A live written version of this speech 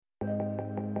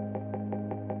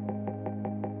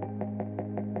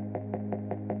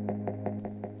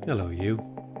Hello, you.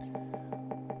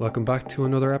 Welcome back to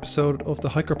another episode of the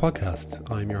Hiker Podcast.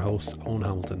 I'm your host, Owen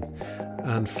Hamilton,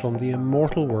 and from the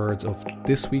immortal words of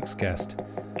this week's guest,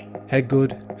 head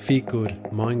good, feet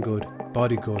good, mind good,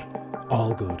 body good,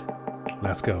 all good.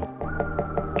 Let's go.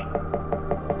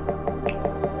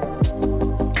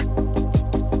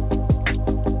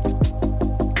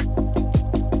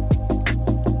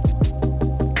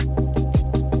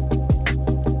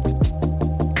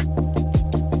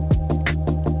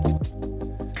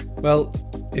 Well,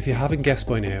 if you haven't guessed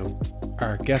by now,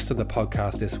 our guest on the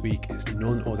podcast this week is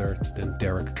none other than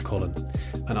Derek Cullen,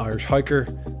 an Irish hiker,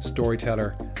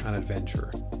 storyteller and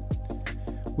adventurer.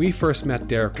 We first met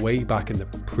Derek way back in the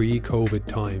pre-COVID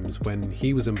times when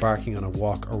he was embarking on a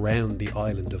walk around the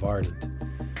island of Ireland,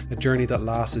 a journey that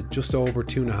lasted just over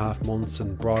 2.5 months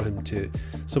and brought him to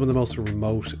some of the most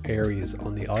remote areas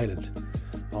on the island,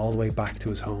 all the way back to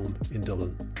his home in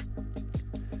Dublin.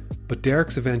 But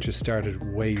Derek's adventure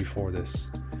started way before this.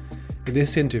 In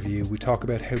this interview, we talk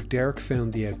about how Derek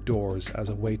found the outdoors as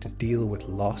a way to deal with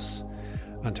loss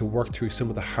and to work through some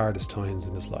of the hardest times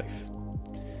in his life.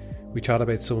 We chat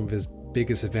about some of his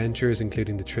biggest adventures,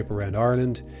 including the trip around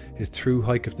Ireland, his through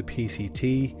hike of the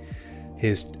PCT,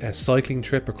 his cycling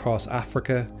trip across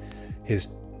Africa, his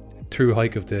through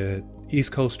hike of the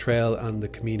East Coast Trail and the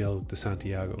Camino de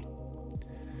Santiago.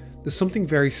 There's something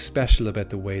very special about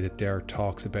the way that Derek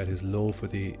talks about his love for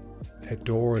the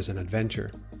outdoors and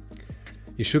adventure.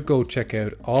 You should go check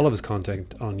out all of his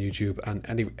content on YouTube and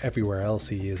everywhere else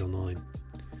he is online.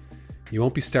 You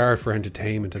won't be starved for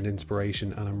entertainment and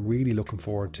inspiration, and I'm really looking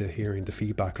forward to hearing the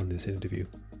feedback on this interview.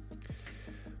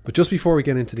 But just before we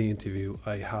get into the interview,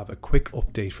 I have a quick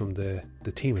update from the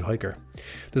team at Hiker.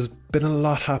 There's been a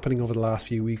lot happening over the last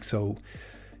few weeks, so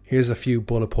here's a few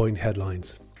bullet point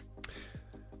headlines.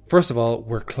 First of all,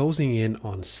 we're closing in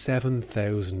on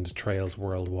 7,000 trails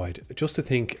worldwide. Just to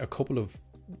think, a couple of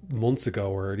months ago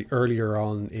or earlier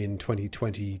on in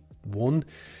 2021,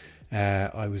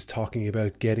 I was talking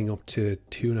about getting up to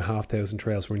 2,500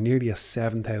 trails. We're nearly at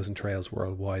 7,000 trails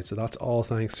worldwide. So that's all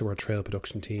thanks to our trail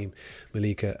production team,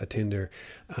 Malika, Atinder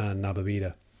and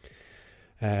Nababida.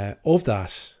 Of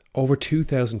that, over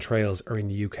 2,000 trails are in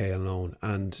the UK alone,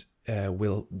 and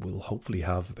we'll hopefully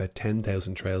have about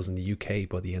 10,000 trails in the UK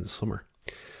by the end of summer.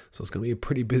 So it's going to be a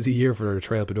pretty busy year for our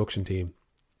trail production team.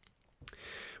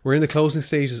 We're in the closing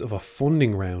stages of a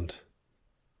funding round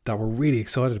that we're really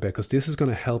excited about, because this is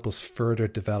going to help us further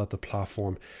develop the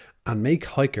platform and make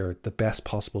Hiker the best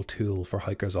possible tool for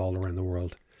hikers all around the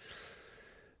world.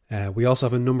 We also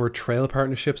have a number of trail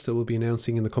partnerships that we'll be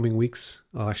announcing in the coming weeks.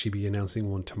 I'll actually be announcing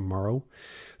one tomorrow,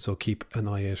 so keep an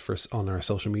eye out on our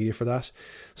social media for that.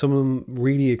 Some of them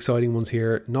really exciting ones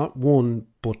here. Not one,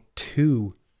 but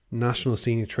 2 national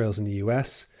scenic trails in the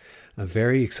US, a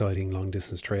very exciting long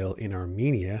distance trail in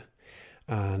Armenia,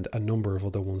 and a number of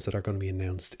other ones that are going to be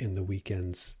announced in the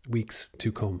weeks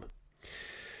to come.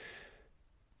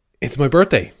 It's my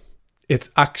birthday. It's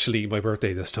actually my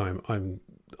birthday this time. I'm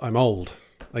old.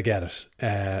 I get it.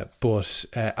 But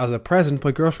as a present,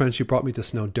 my girlfriend, she brought me to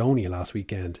Snowdonia last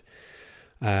weekend.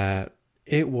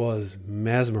 It was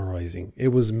mesmerizing. It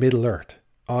was Middle Earth.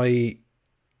 I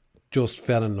just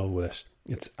fell in love with it.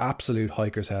 It's absolute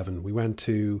hiker's heaven. We went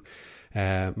to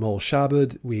Mol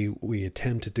Shabad. We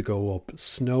attempted to go up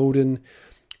Snowdon.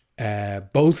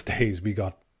 Both days we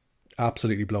got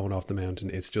absolutely blown off the mountain.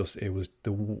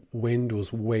 The wind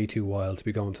was way too wild to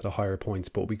be going to the higher points,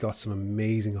 but we got some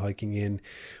amazing hiking in.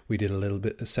 We did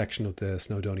a section of the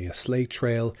Snowdonia Slate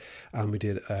Trail, and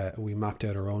we mapped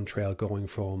out our own trail going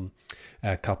from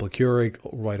Capel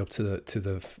right up to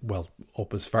the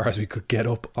up as far as we could get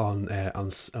up on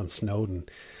Snowdon.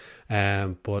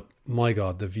 But my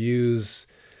God, the views,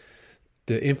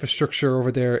 the infrastructure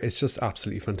over there, it's just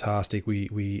absolutely fantastic.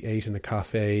 We ate in a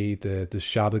cafe, the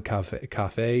Shabad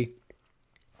cafe.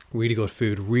 Really good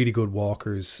food, really good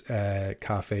walkers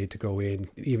cafe to go in,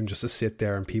 even just to sit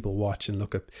there and people watch and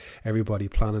look at everybody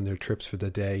planning their trips for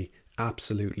the day.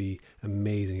 Absolutely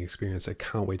amazing experience. I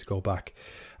can't wait to go back,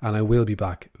 and I will be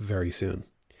back very soon.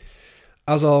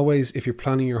 As always, if you're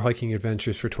planning your hiking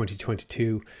adventures for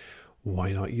 2022,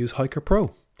 why not use Hiker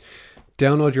Pro?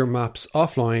 Download your maps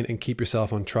offline and keep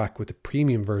yourself on track with the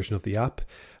premium version of the app,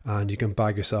 and you can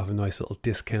bag yourself a nice little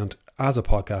discount as a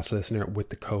podcast listener with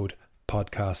the code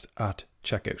podcast at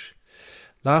checkout.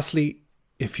 Lastly,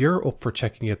 if you're up for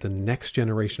checking out the next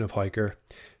generation of hiker,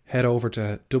 head over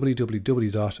to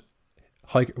www.hiker.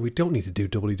 We don't need to do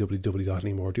www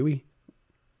anymore, do we?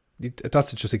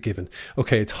 That's just a given.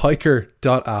 Okay, it's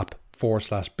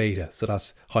hiker.app/beta. So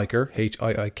that's hiker,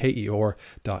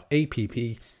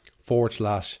 hiiker.app/beta,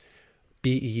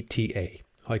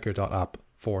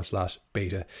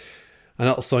 hiker.app/beta. And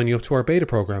that'll sign you up to our beta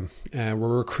program.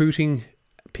 We're recruiting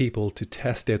people to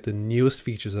test out the newest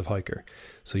features of Hiker.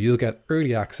 So you'll get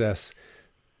early access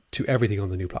to everything on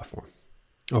the new platform.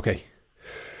 Okay.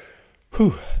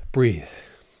 Breathe.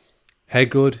 Head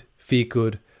good, feet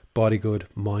good, body good,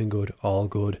 mind good, all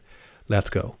good. Let's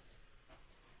go.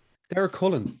 Derek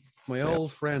Cullen, my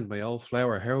old friend, my old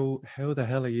flower. How the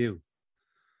hell are you?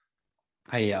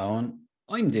 Hey, Owen.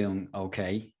 I'm doing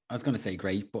okay. I was going to say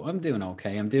great, but I'm doing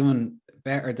okay. I'm doing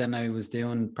better than I was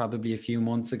doing probably a few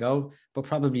months ago, but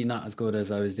probably not as good as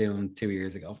I was doing 2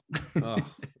 years ago.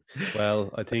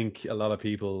 Well, I think a lot of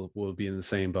people will be in the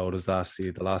same boat as that. See,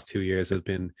 the last 2 years has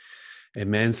been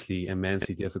immensely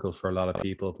difficult for a lot of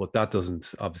people, but that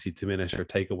doesn't obviously diminish or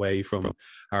take away from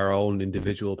our own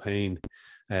individual pain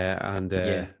and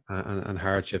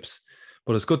hardships.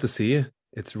 But it's good to see you.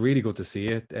 It's really good to see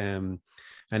you.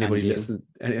 Anybody listen?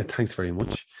 Thanks very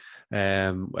much.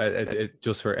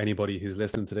 Just for anybody who's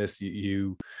listening to this,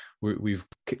 we've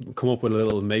come up with a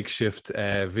little makeshift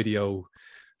video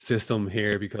system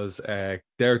here because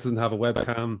Derek doesn't have a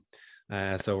webcam,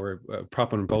 so we're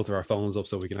propping both of our phones up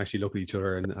so we can actually look at each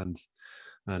other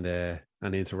and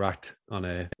interact on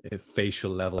a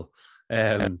facial level.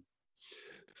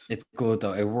 It's good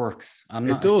though. It works. I'm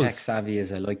not as tech savvy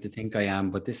as I like to think I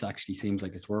am, but this actually seems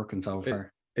like it's working so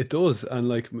far. It does, and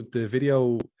like the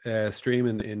video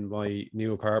streaming in my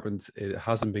new apartment, it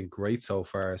hasn't been great so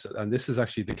far. So, and this is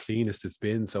actually the cleanest it's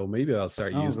been. So maybe I'll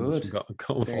start using this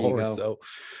going forward. So,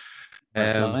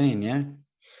 flying, yeah.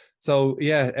 So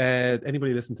yeah,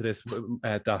 anybody listen to this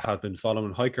that have been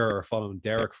following Hiker or following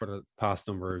Derek for the past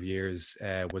number of years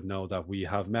would know that we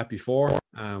have met before.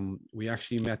 We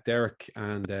actually met Derek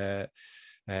and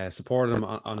supported him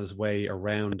on his way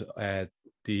around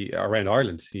around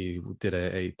Ireland. He did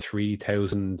a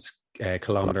 3,000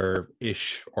 kilometer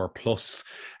ish or plus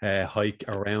hike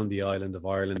around the island of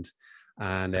Ireland.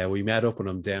 And we met up with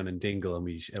him down in Dingle, and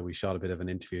we shot a bit of an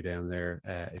interview down there.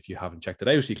 If you haven't checked it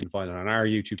out, you can find it on our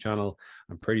YouTube channel.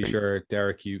 I'm pretty sure,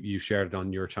 Derek, you shared it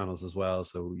on your channels as well,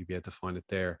 so you'll be able to find it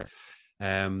there.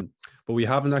 But we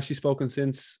haven't actually spoken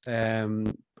since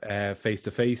face to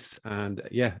face, and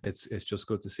yeah, it's just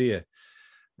good to see you.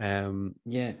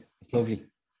 Yeah, it's lovely.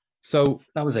 So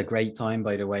that was a great time,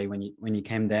 by the way, when you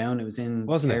came down. It was in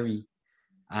Kerry.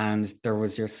 And there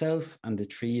was yourself and the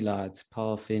three lads,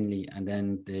 Paul Finley, and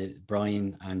then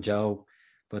Brian and Joe.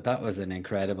 But that was an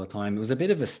incredible time. It was a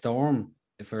bit of a storm,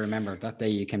 if I remember. That day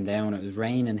you came down, it was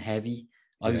raining heavy.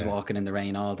 I was walking in the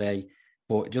rain all day.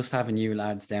 But just having you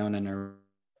lads down and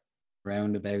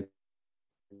around about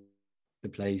the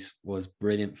place was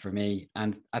brilliant for me.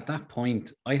 And at that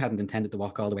point, I hadn't intended to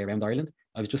walk all the way around Ireland.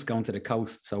 I was just going to the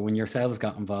coast. So when yourselves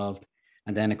got involved,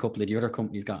 and then a couple of the other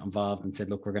companies got involved and said,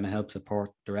 look, we're going to help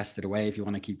support the rest of the way if you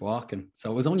want to keep walking.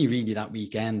 So it was only really that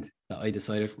weekend that I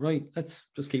decided, right, let's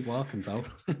just keep walking. So,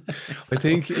 I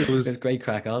think it was great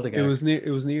crack altogether. It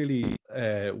was nearly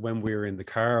when we were in the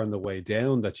car on the way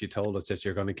down that you told us that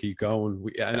you're going to keep going.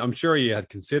 And I'm sure you had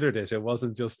considered it. It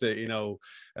wasn't just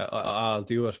I'll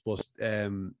do it. But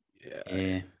I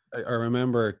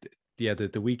remember,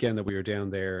 the weekend that we were down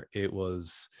there, it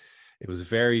was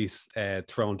very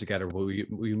thrown together, but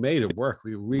we made it work.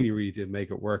 We really did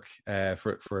make it work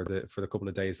for the couple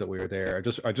of days that we were there.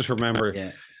 I just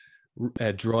remember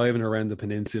driving around the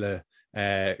peninsula,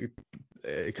 kind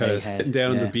of sitting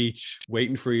down on the beach,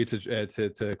 waiting for you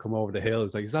to come over the hill.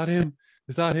 It's like, is that him?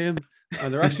 Is that him?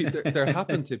 And there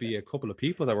happened to be a couple of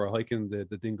people that were hiking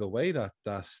the Dingle Way that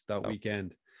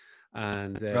weekend.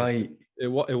 And it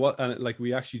was like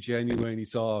we actually genuinely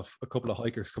saw a couple of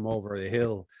hikers come over the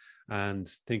hill. And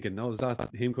thinking, no, is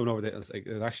that him coming over there?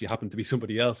 It actually happened to be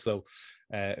somebody else. So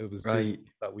it was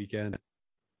that weekend.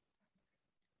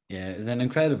 Yeah, it was an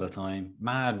incredible time.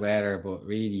 Mad weather, but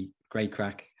really great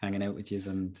crack hanging out with you.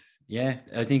 And yeah,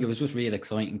 I think it was just real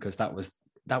exciting because that was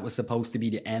supposed to be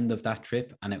the end of that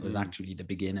trip, and it was actually the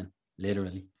beginning,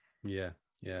 literally. Yeah.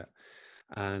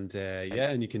 And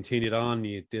and you continued on.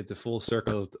 You did the full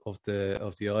circle of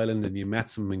the island, and you met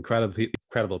some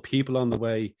incredible people on the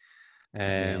way.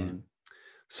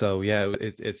 So yeah,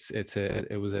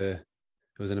 it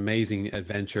was an amazing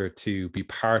adventure to be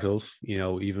part of,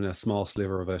 even a small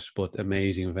sliver of it, but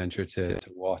amazing adventure to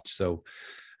watch. So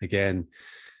again,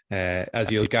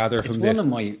 as you'll gather from this,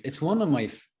 it's one of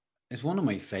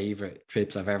my favorite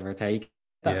trips I've ever taken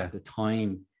at the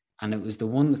time. And it was the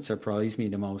one that surprised me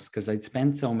the most because I'd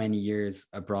spent so many years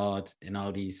abroad in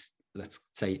all these, let's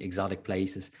say, exotic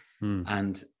places.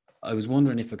 And I was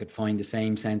wondering if I could find the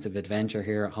same sense of adventure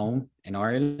here at home in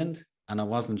Ireland. And I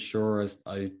wasn't sure, as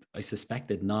I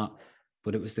suspected not.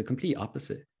 but it was the complete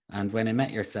opposite. And when I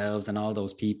met yourselves and all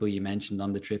those people you mentioned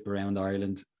on the trip around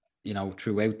Ireland, you know,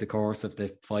 throughout the course of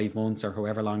the 5 months or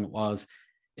however long it was,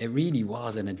 it really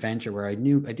was an adventure where I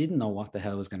didn't know what the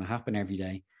hell was going to happen every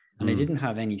day. And I didn't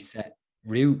have any set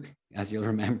route, as you'll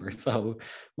remember. So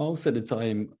most of the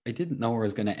time, I didn't know where I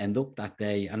was going to end up that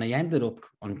day. And I ended up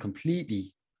on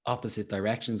completely opposite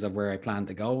directions of where I planned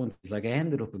to go. And it's like I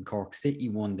ended up in Cork City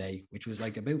one day, which was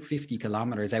like about 50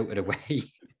 kilometers out of the way.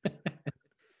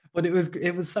 But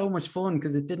it was so much fun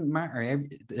because it didn't matter.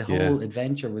 The whole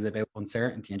adventure was about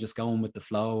uncertainty and just going with the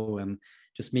flow and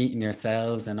just meeting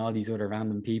yourselves and all these other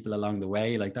random people along the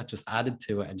way. Like that just added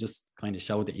to it and just kind of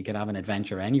showed that you could have an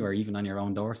adventure anywhere, even on your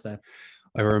own doorstep.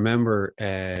 I remember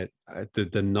the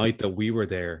night that we were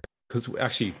there, because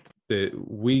actually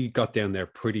we got down there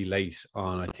pretty late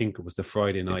on, I think it was the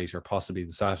Friday night or possibly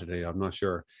the Saturday, I'm not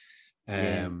sure.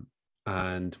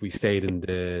 And we stayed in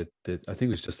the I think it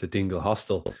was just the Dingle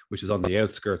Hostel, which is on the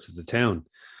outskirts of the town.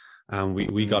 And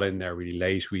we got in there really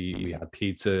late. We had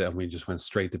pizza and we just went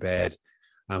straight to bed.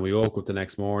 And we woke up the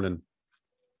next morning,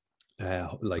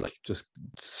 like just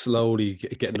slowly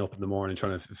getting up in the morning,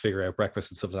 trying to figure out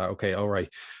breakfast and stuff like that. Okay, all right,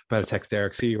 better text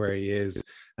Derek, see where he is.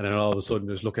 And then all of a sudden,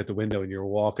 just look at the window and you're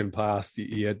walking past.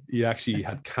 You actually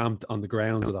had camped on the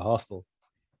grounds of the hostel.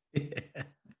 Yeah.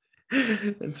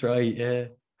 That's right. Yeah.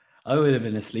 I would have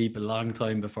been asleep a long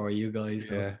time before you guys,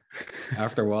 though. Yeah.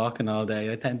 After walking all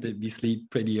day, I tend to be asleep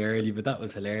pretty early, but that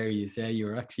was hilarious. Yeah, you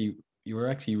were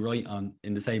actually right on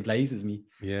in the same place as me.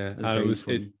 Yeah,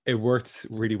 and it worked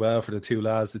really well for the two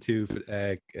lads, the two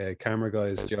camera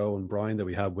guys, Joe and Brian, that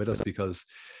we had with us, because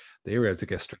they were able to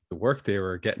get straight to work. They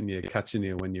were catching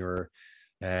you when you were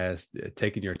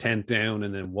taking your tent down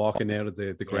and then walking out of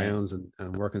the grounds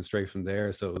and working straight from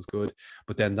there. So it was good.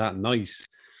 But then that night,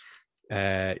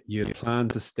 you had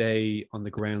planned to stay on the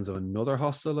grounds of another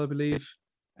hostel, I believe,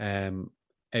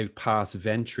 out past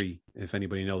Ventry. If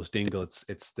anybody knows Dingle,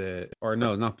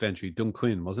 not Ventry,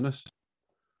 Dunquin, wasn't it?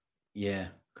 Yeah,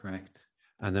 correct.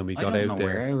 And then we got out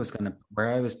there.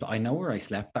 I know where I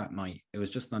slept that night. It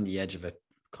was just on the edge of a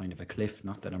kind of a cliff.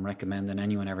 Not that I'm recommending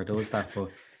anyone ever does that, but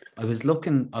I was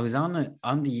on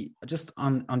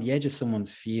the edge of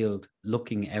someone's field,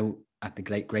 looking out at the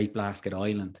Great Blasket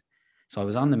Island. So I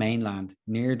was on the mainland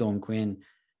near Dunquin,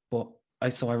 but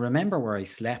I remember where I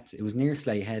slept. It was near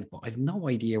Slayhead, but I have no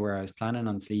idea where I was planning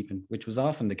on sleeping, which was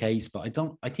often the case. But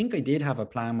I think I did have a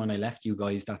plan when I left you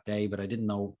guys that day, but I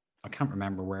can't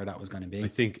remember where that was going to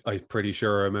be. I'm pretty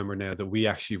sure I remember now that we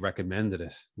actually recommended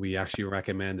it. We actually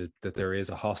recommended that there is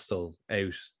a hostel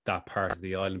out that part of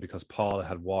the island, because Paul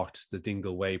had walked the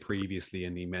Dingle Way previously,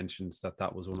 and he mentions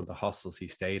that was one of the hostels he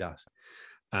stayed at.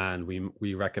 And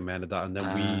we recommended that, and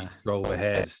then we drove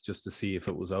ahead just to see if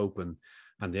it was open,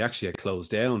 and they actually had closed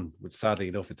down, which sadly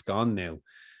enough it's gone now.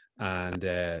 And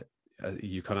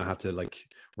you kind of have to like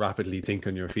rapidly think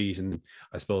on your feet, and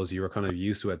I suppose you were kind of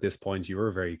used to, at this point, you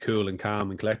were very cool and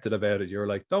calm and collected about it. You were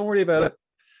like, don't worry about it,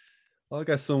 I'll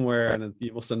get somewhere. And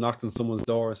you must have knocked on someone's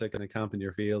door, so kind of camp in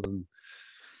your field, and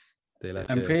they let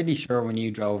I'm pretty sure when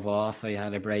you drove off I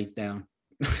had a breakdown.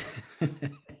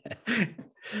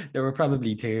 There were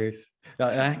probably tears.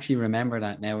 I actually remember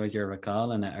that now as you're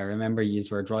recalling it. I remember you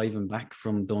were driving back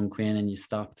from Dunquin and you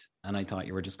stopped, and I thought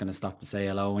you were just going to stop to say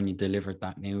hello when you delivered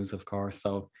that news, of course.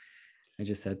 So I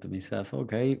just said to myself,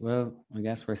 okay, well, I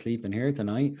guess we're sleeping here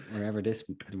tonight, wherever this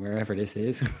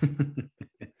is.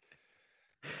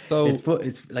 So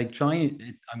it's like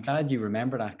I'm glad you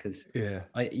remember that, because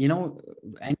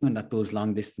anyone that does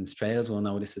long distance trails will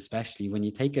know this, especially when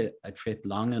you take a trip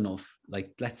long enough,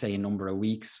 like let's say a number of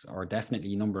weeks or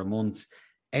definitely a number of months,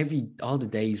 all the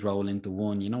days roll into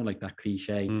one, like that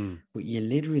cliche. But you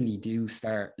literally do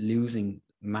start losing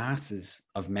masses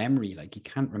of memory. Like you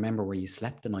can't remember where you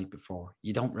slept the night before.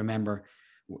 You don't remember.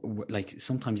 Like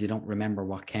sometimes you don't remember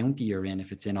what county you're in,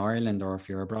 if it's in Ireland, or if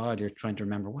you're abroad, you're trying to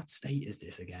remember what state is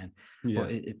this again.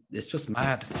 But it's just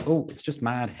mad. It's just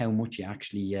mad how much you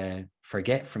actually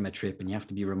forget from a trip, and you have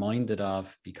to be reminded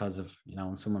of, because of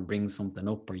when someone brings something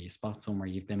up or you spot somewhere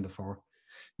you've been before.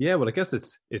 Yeah, well, I guess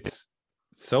it's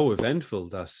so eventful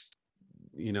that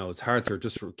it's hard to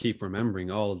just keep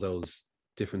remembering all of those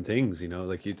different things.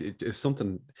 Like if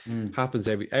something happens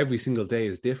every single day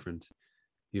is different.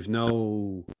 You've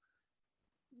no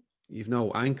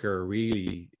anchor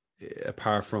really,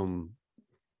 apart from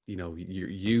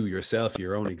yourself,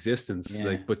 your own existence.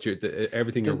 But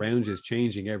everything around you is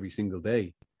changing every single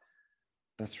day.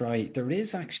 That's right. There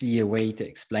is actually a way to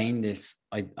explain this.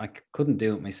 I couldn't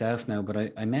do it myself now,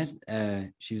 but I met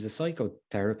she was a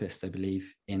psychotherapist, I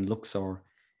believe, in Luxor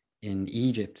in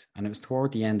Egypt, and it was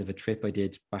toward the end of a trip I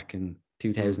did back in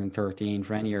 2013.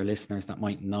 For any of your listeners that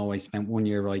might know, I spent 1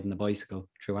 year riding a bicycle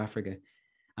through Africa.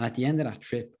 And at the end of that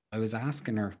trip, I was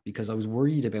asking her because I was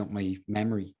worried about my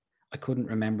memory. I couldn't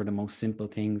remember the most simple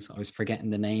things. I was forgetting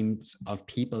the names of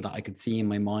people that I could see in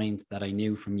my mind that I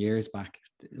knew from years back,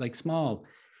 like small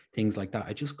things like that.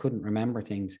 I just couldn't remember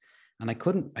things. And I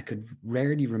could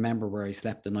rarely remember where I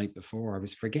slept the night before. I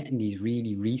was forgetting these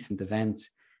really recent events.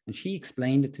 And she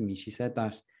explained it to me. She said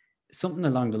that something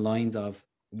along the lines of,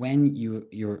 when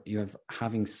you're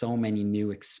having so many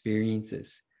new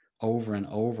experiences over and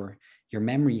over, your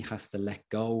memory has to let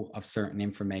go of certain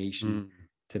information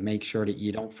to make sure that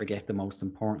you don't forget the most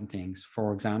important things.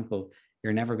 For example,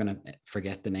 you're never going to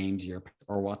forget the names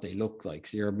or what they look like.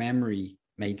 So your memory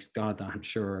makes God damn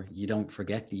sure you don't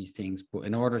forget these things. But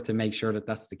in order to make sure that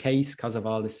that's the case, because of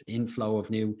all this inflow of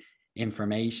new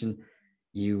information,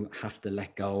 you have to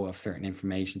let go of certain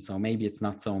information. So maybe it's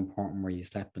not so important where you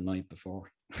slept the night before.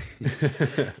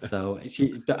 So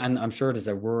and I'm sure there's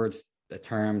a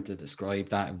term to describe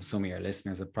that. Some of your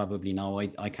listeners would probably know.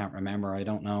 I can't remember. I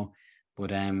don't know.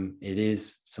 But it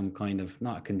is some kind of,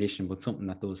 not a condition, but something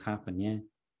that does happen.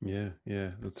 Yeah.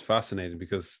 It's fascinating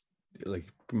because,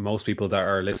 like, most people that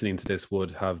are listening to this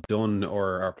would have done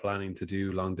or are planning to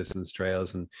do long distance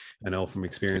trails. And I know from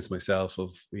experience myself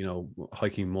of,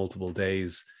 hiking multiple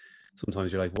days,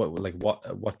 sometimes you're like,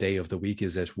 what day of the week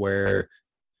is it? Where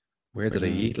did I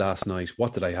eat last night?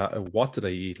 What did I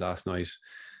eat last night?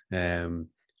 And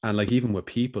like, even with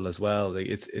people as well, like,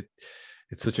 it's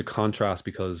such a contrast,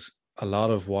 because a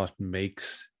lot of what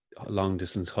makes long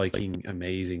distance hiking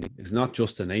amazing is not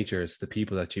just the nature, it's the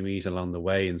people that you meet along the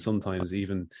way. And sometimes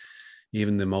even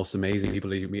the most amazing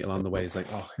people you meet along the way is like,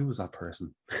 oh, who was that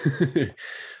person?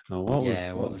 What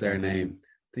was their name?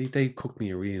 They cooked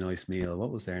me a really nice meal.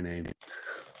 What was their name?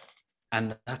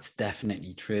 And that's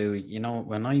definitely true.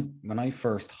 When I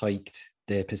first hiked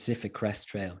the Pacific Crest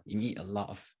Trail, you meet a lot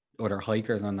of other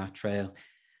hikers on that trail.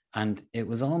 And it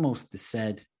was almost the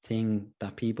said thing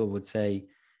that people would say,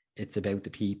 it's about the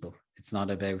people. It's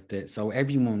not about so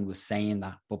everyone was saying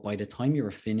that. But by the time you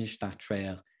were finished that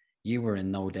trail, you were in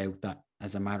no doubt that,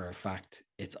 as a matter of fact,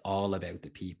 it's all about the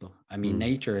people. I mean,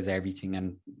 nature is everything.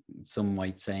 And some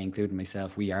might say, including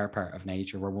myself, we are part of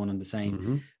nature. We're one and the same.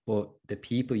 Mm-hmm. But the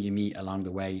people you meet along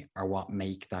the way are what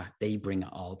make that. They bring it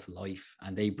all to life.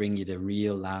 And they bring you the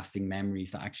real lasting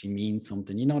memories that actually mean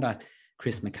something. You know that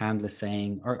Chris McCandless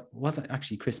saying, or was it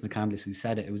actually Chris McCandless who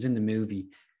said it? It was in the movie,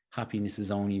 happiness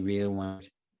is only real when.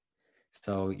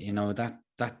 So,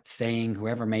 that saying,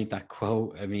 whoever made that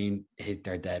quote, I mean,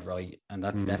 they're dead right. And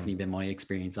that's definitely been my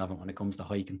experience of it when it comes to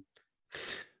hiking.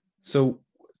 So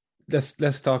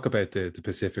let's talk about the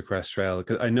Pacific Crest Trail,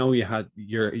 because I know you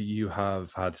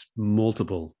have had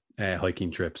multiple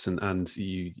hiking trips, and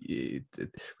we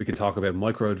can talk about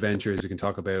micro adventures. We can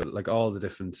talk about like all the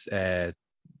different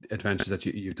adventures that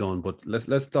you've done, but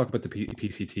let's talk about the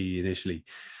PCT initially.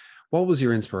 What was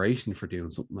your inspiration for doing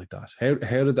something like that? How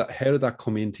did that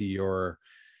come into your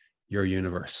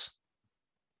universe?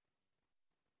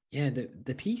 Yeah,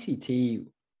 the PCT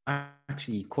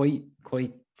actually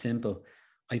quite simple.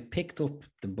 I picked up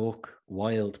the book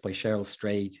Wild by Cheryl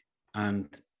Strayed, and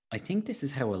I think this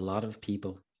is how a lot of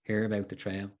people hear about the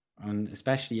trail, and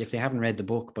especially if they haven't read the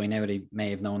book by now, they may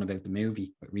have known about the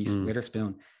movie with Reese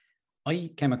Witherspoon.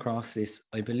 I came across this,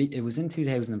 I believe it was in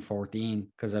 2014,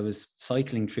 because I was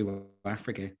cycling through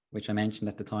Africa, which I mentioned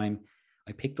at the time.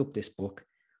 I picked up this book.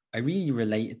 I really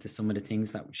related to some of the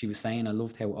things that she was saying. I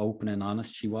loved how open and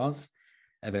honest she was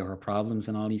about her problems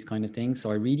and all these kind of things. So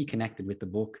I really connected with the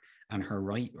book, and her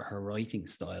writing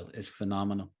style is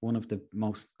phenomenal. One of the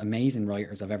most amazing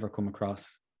writers I've ever come across,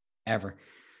 ever.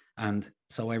 And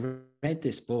so I read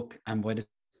this book, and by the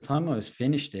time I was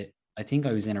finished it, I think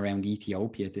I was in around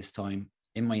Ethiopia at this time.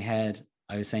 In my head,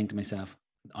 I was saying to myself,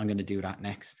 I'm going to do that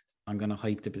next. I'm going to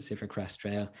hike the Pacific Crest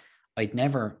Trail. I'd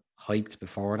never hiked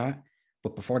before that,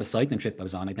 but before the cycling trip I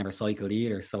was on, I'd never cycled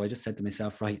either. So I just said to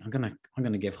myself, right, I'm going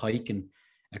to give hiking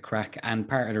a crack. And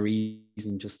part of the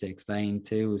reason, just to explain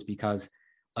too, is because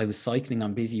I was cycling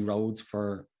on busy roads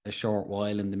for a short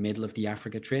while in the middle of the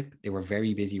Africa trip. They were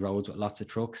very busy roads with lots of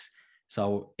trucks.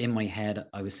 So in my head,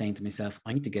 I was saying to myself,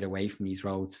 I need to get away from these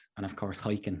roads. And of course,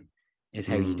 hiking is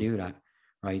how you do that,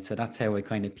 right? So that's how I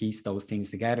kind of pieced those things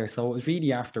together. So it was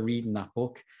really after reading that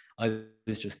book, I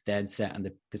was just dead set on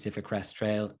the Pacific Crest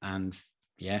Trail. And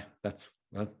yeah, that's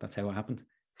how it happened.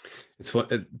 It's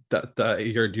fun that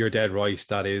you're dead right.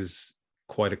 That is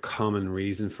quite a common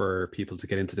reason for people to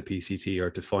get into the PCT or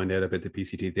to find out about the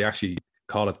PCT. They actually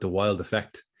call it the wild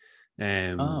effect.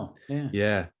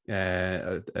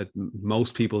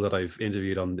 Most people that I've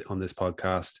interviewed on this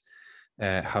podcast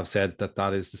have said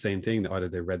that is the same thing. Either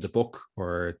they read the book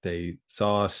or they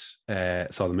saw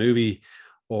the movie,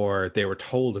 or they were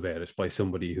told about it by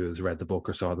somebody who has read the book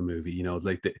or saw the movie,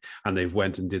 and they've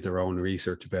went and did their own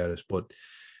research about it. But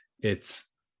it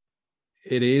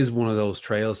is one of those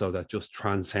trails though that just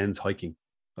transcends hiking.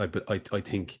 I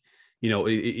think,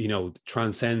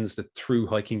 transcends the through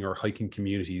hiking or hiking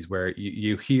communities, where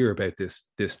you hear about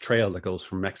this trail that goes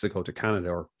from Mexico to Canada,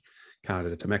 or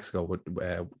Canada to Mexico,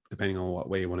 depending on what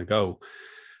way you want to go.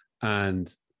 And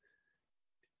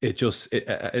it's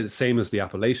same as the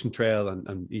Appalachian Trail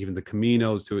and even the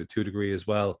Caminos to a degree as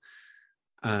well.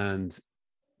 And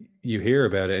you hear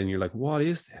about it and you're like, what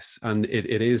is this? And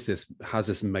it has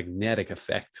this magnetic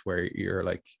effect where you're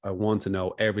like, I want to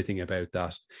know everything about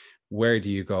that. Where do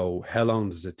you go? How long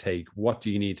does it take? What do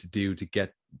you need to do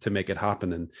to make it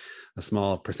happen? And a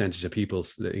small percentage of people,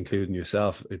 including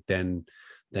yourself, then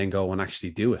go and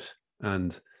actually do it.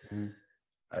 And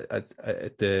I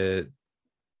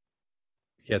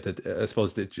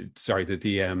suppose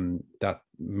that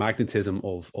magnetism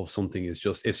of something is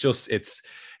it's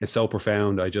so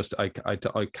profound. I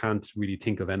can't really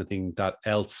think of anything that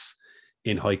else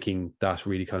in hiking that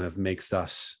really kind of makes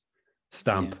that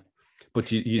stamp. Yeah.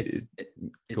 But it's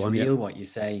real what you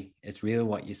say. It's real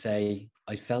what you say.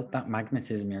 I felt that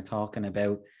magnetism you're talking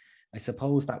about. I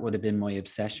suppose that would have been my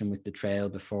obsession with the trail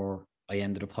before I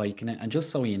ended up hiking it. And just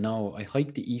so you know, I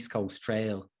hiked the East Coast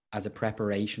Trail as a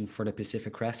preparation for the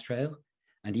Pacific Crest Trail.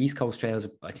 And the East Coast Trail is,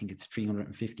 I think it's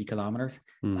 350 kilometers.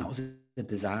 That was a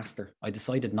disaster. I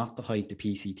decided not to hike the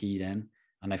PCT then.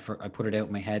 And I put it out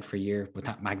in my head for a year, but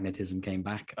that magnetism came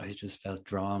back. I just felt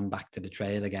drawn back to the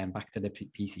trail again, back to the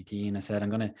PCT. And I said,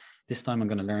 this time I'm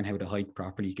going to learn how to hike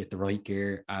properly, get the right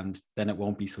gear, and then it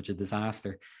won't be such a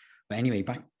disaster. But anyway,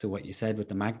 back to what you said with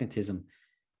the magnetism,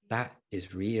 that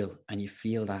is real. And you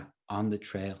feel that on the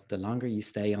trail. The longer you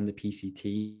stay on the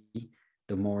PCT,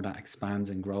 the more that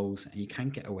expands and grows, and you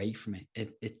can't get away from it.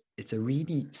 It's a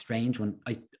really strange one.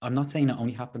 I'm not saying it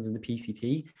only happens in the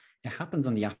PCT. It happens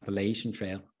on the Appalachian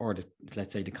Trail, or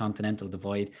let's say the Continental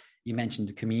Divide. You mentioned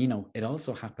the Camino. It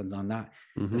also happens on that.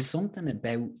 There's something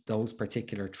about those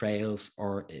particular trails,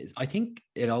 I think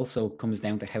it also comes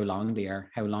down to how long they are,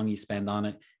 how long you spend on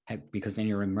it, because then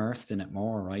you're immersed in it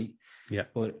more, right? Yeah.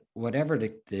 But whatever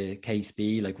the case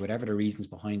be, like whatever the reasons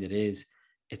behind it is,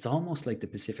 it's almost like the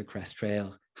Pacific Crest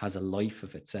Trail has a life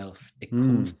of itself. It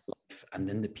comes to life, and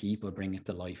then the people bring it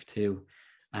to life too.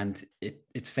 And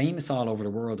it's famous all over the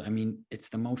world. I mean, it's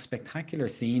the most spectacular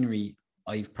scenery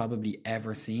I've probably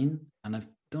ever seen. And I've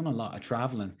done a lot of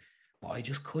traveling, but I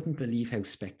just couldn't believe how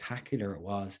spectacular it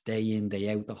was day in,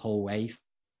 day out, the whole way.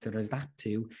 So there's that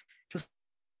too. Just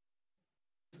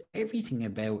everything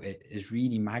about it is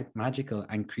really magical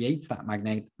and creates that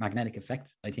magnetic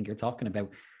effect I think you're talking about.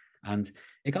 And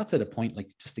it got to the point,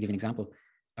 like, just to give an example,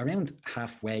 around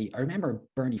halfway, I remember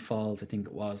Burney Falls, I think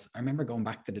it was. I remember going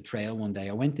back to the trail one day.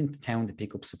 I went into town to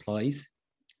pick up supplies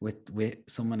with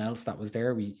someone else that was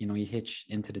there. You hitch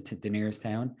into the nearest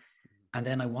town. And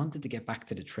then I wanted to get back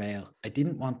to the trail. I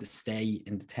didn't want to stay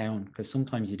in the town, because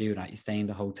sometimes you do that. You stay in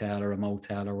the hotel or a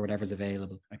motel or whatever's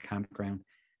available, a campground.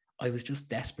 I was just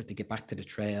desperate to get back to the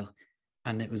trail.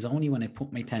 And it was only when I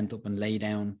put my tent up and lay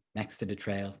down next to the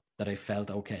trail that I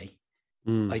felt okay.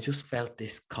 I just felt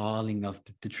this calling of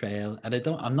the trail. And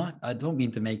I don't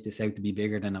mean to make this out to be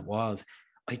bigger than it was.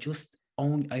 I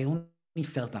only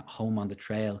felt at home on the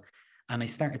trail. And I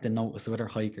started to notice other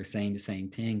hikers saying the same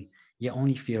thing. You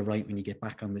only feel right when you get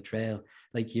back on the trail.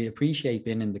 Like, you appreciate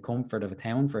being in the comfort of a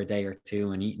town for a day or two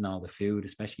and eating all the food,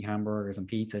 especially hamburgers and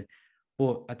pizza.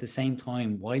 But at the same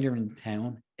time, while you're in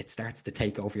town, it starts to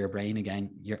take over your brain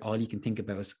again. All you can think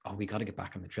about is, oh, we got to get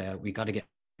back on the trail. We got to get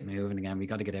moving again. We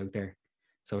got to get out there.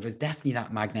 So there's definitely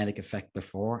that magnetic effect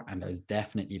before, and there's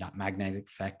definitely that magnetic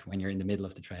effect when you're in the middle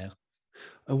of the trail.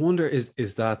 I wonder, is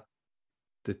that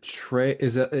the trail?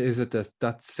 Is it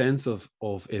that sense of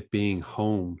it being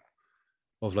home,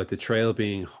 of like the trail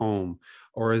being home,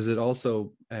 or is it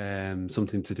also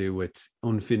something to do with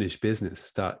unfinished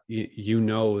business, that you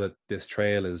know that this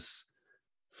trail is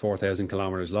 4,000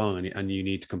 kilometers long and you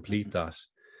need to complete that,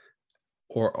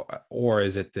 or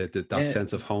is it that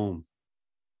sense of home?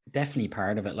 Definitely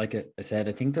part of it. Like I said,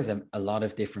 I think there's a lot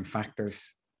of different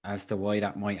factors as to why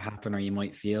that might happen, or you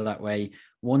might feel that way.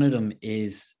 One of them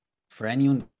is, for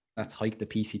anyone that's hiked the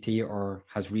PCT or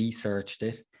has researched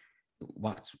it,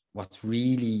 what's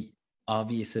really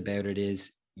obvious about it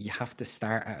is you have to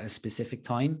start at a specific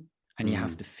time and you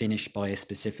have to finish by a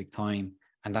specific time.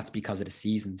 And that's because of the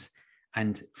seasons.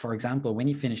 And for example, when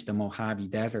you finish the Mojave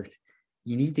Desert,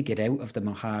 you need to get out of the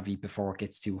Mojave before it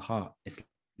gets too hot. It's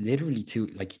literally too,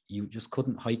 like you just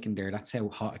couldn't hike in there. That's how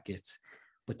hot it gets.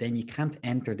 But then you can't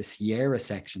enter the Sierra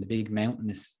section, the big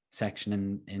mountainous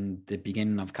section in the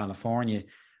beginning of California,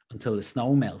 until the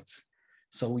snow melts.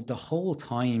 So the whole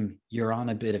time you're on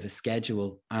a bit of a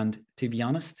schedule. And to be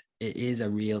honest, it is a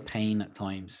real pain at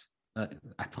times,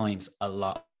 a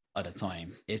lot of the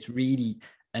time. It's really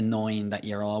annoying that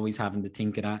you're always having to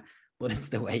think of that, but it's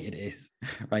the way it is,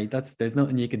 right? There's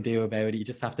nothing you can do about it. You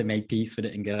just have to make peace with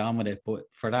it and get on with it. But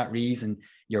for that reason,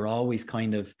 you're always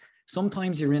kind of,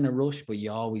 sometimes you're in a rush, but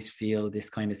you always feel this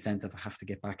kind of sense of I have to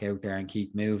get back out there and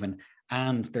keep moving.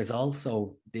 And there's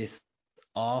also this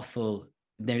awful,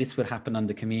 now this would happen on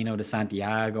the Camino de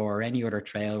Santiago or any other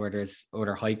trail where there's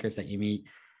other hikers that you meet.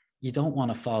 You don't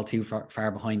want to fall too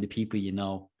far behind the people you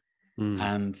know.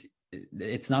 And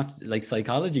it's not like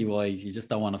psychology wise, you just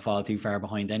don't want to fall too far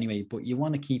behind anyway, but you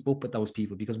want to keep up with those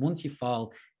people, because once you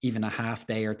fall even a half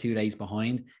day or 2 days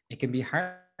behind, it can be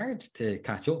hard to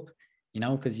catch up,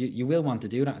 because you will want to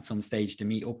do that at some stage, to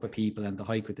meet up with people and to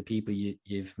hike with the people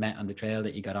you've met on the trail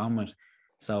that you got on with.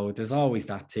 So there's always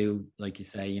that too, like you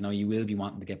say, you will be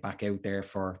wanting to get back out there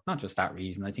for not just that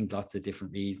reason. I think lots of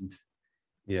different reasons.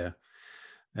 Yeah.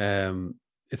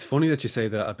 It's funny that you say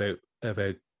that about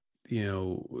the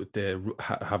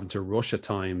having to rush at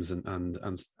times and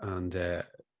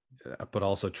but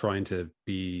also trying to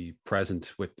be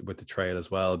present with the trail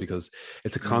as well, because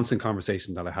it's a constant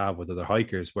conversation that I have with other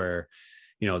hikers where,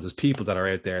 there's people that are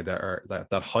out there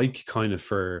that hike kind of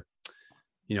for,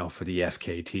 for the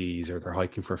FKTs, or they're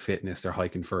hiking for fitness, they're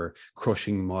hiking for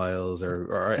crushing miles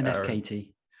or an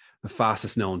FKT, the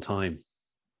fastest known time.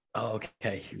 Oh,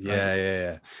 okay.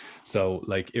 Yeah. So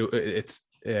like it's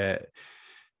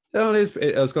no, it is.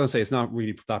 I was going to say it's not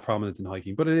really that prominent in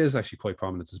hiking, but it is actually quite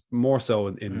prominent. It's more so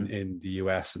in the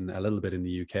US and a little bit in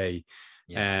the UK,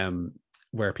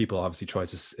 where people obviously try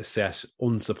to set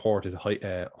unsupported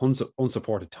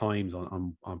times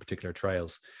on particular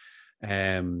trails.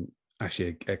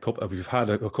 Actually, we've had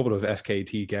a couple of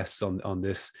FKT guests on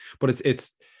this, but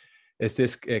it's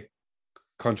this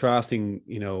contrasting,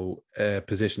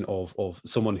 position of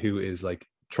someone who is like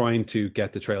trying to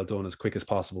get the trail done as quick as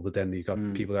possible, but then you got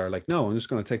people that are like, no, I'm just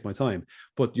going to take my time.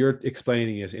 But you're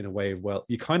explaining it in a way of, well,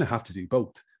 you kind of have to do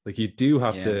both. Like you do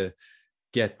have to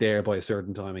get there by a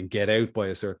certain time and get out by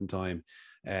a certain time.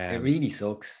 It really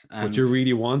sucks. But you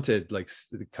really want to like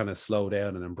kind of slow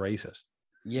down and embrace it.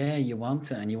 Yeah, you want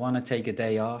to, and you want to take a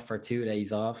day off or 2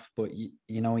 days off. But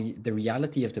the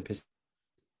reality of the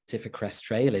Pacific Crest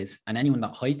Trail is, and anyone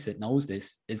that hikes it knows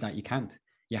this, is that you can't.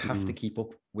 You have to keep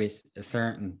up with a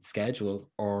certain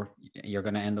schedule, or you're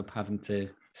going to end up having to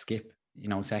skip,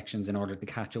 sections in order to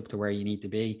catch up to where you need to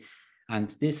be. And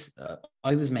this,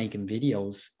 I was making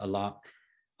videos a lot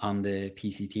on the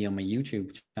PCT on my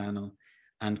YouTube channel,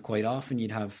 and quite often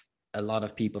you'd have a lot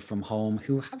of people from home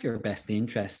who have your best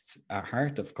interests at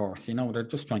heart, of course. They're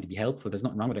just trying to be helpful. There's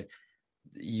nothing wrong with it.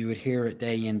 You would hear it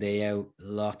day in, day out,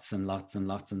 lots and lots and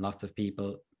lots and lots of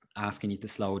people asking you to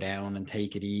slow down and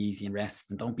take it easy and rest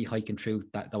and don't be hiking through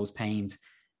those pains.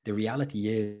 The reality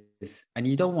is, and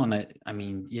you don't want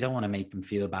to make them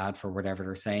feel bad for whatever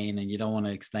they're saying, and you don't want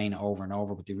to explain it over and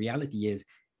over, but the reality is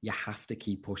you have to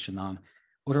keep pushing on.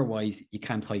 Otherwise, you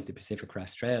can't hike the Pacific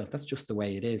Crest Trail. That's just the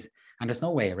way it is, and there's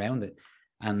no way around it.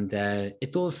 And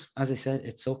it does, as I said,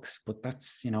 it sucks, but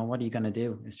that's, what are you going to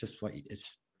do?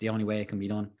 It's the only way it can be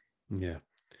done. Yeah.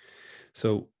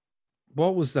 So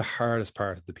what was the hardest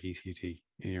part of the PCT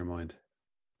in your mind?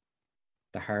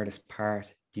 The hardest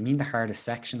part? Do you mean the hardest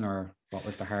section, or what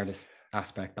was the hardest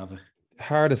aspect of it?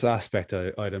 Hardest aspect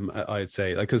item, I'd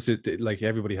say, like, because like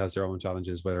everybody has their own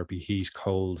challenges, whether it be heat,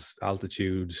 cold,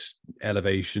 altitude,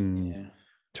 elevation,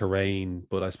 terrain.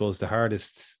 But I suppose the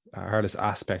hardest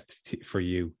aspect for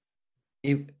you.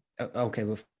 Okay,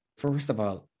 well, first of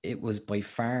all, it was by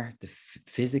far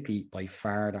physically by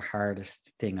far the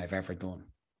hardest thing I've ever done.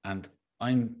 And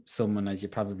I'm someone, as you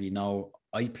probably know,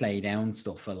 I play down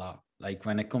stuff a lot. Like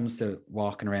when it comes to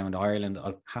walking around Ireland,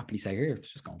 I'll happily say, here,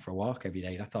 it's just going for a walk every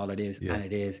day. That's all it is. Yeah. And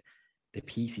it is. The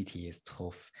PCT is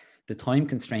tough. The time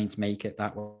constraints make it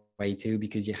that way too,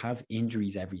 because you have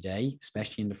injuries every day,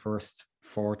 especially in the first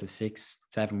 4 to 6,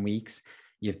 7 weeks.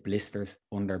 You have blisters,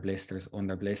 under blisters,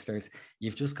 under blisters.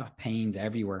 You've just got pains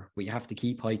everywhere, but you have to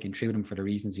keep hiking through them for the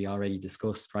reasons we already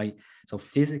discussed, right? So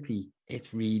physically,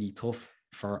 it's really tough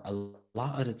for a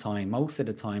lot of the time, most of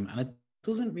the time. And it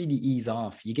doesn't really ease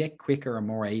off. You get quicker and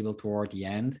more able toward the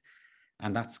end,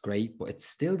 and that's great, but it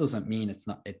still doesn't mean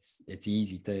it's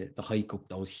easy to hike up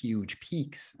those huge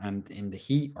peaks, and in the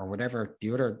heat or whatever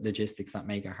the other logistics that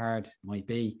make it hard might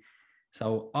be.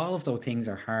 So all of those things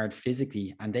are hard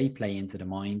physically, and they play into the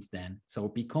mind then. So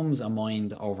it becomes a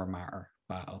mind over matter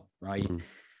battle, right? Mm-hmm.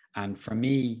 And for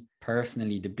me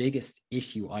personally, the biggest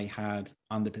issue I had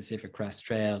on the Pacific Crest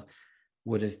Trail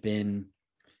would have been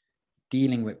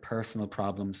dealing with personal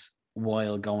problems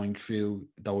while going through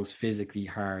those physically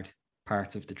hard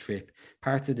parts of the trip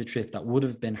that would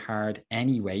have been hard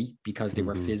anyway because they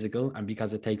were physical and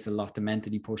because it takes a lot to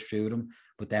mentally push through them.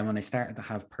 But then when I started to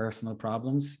have personal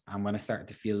problems and when I started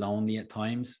to feel lonely at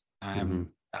times,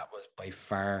 that was by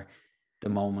far the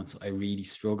moments I really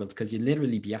struggled, because you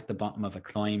literally be at the bottom of a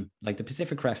climb. Like the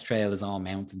Pacific Crest Trail is all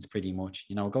mountains pretty much,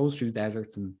 you know, it goes through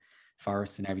deserts and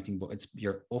forests and everything, but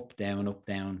you're up,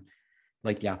 down,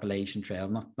 like the Appalachian Trail,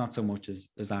 not so much as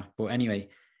that. But anyway,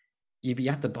 you'd be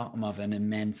at the bottom of an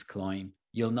immense climb.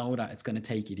 You'll know that it's going to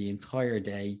take you the entire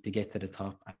day to get to the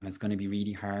top, and it's going to be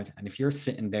really hard. And if you're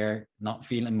sitting there not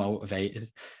feeling motivated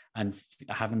and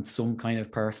having some kind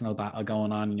of personal battle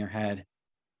going on in your head,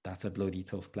 that's a bloody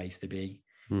tough place to be.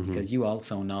 Because you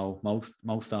also know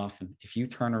most often, if you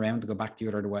turn around to go back the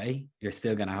other way, you're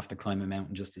still going to have to climb a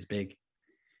mountain just as big.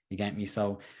 You get me?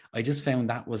 So I just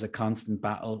found that was a constant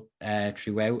battle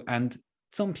throughout. And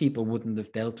some people wouldn't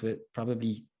have dealt with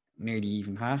probably nearly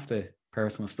even half the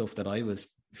personal stuff that I was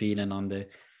feeling on the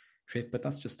trip, but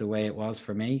that's just the way it was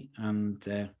for me. And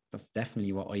that's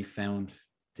definitely what I found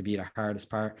to be the hardest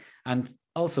part. And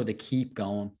also to keep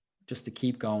going,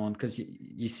 because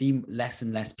you see less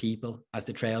and less people as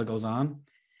the trail goes on.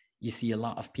 You see a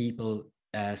lot of people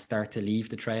start to leave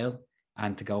the trail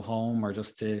and to go home, or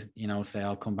just to, you know, say,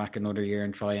 I'll come back another year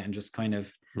and try it, and just kind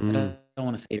of, I don't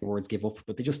want to say the words give up,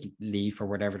 but they just leave for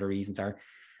whatever the reasons are.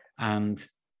 And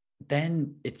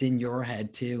then it's in your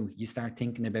head too. You start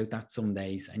thinking about that some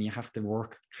days, and you have to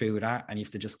work through that, and you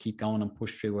have to just keep going and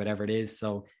push through whatever it is.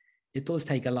 So it does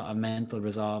take a lot of mental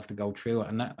resolve to go through it.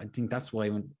 And I think that's why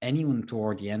when anyone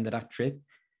toward the end of that trip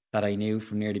that I knew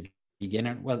from near the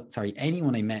beginning,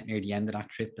 anyone I met near the end of that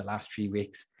trip, the last 3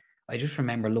 weeks, I just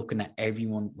remember looking at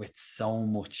everyone with so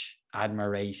much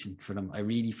admiration for them. I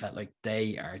really felt like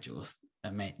they are just,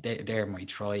 they're my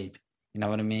tribe. You know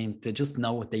what I mean? To just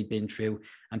know what they've been through,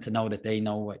 and to know that they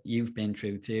know what you've been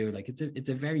through too. Like it's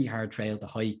a very hard trail to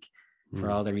hike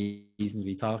for all the reasons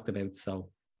we talked about. So,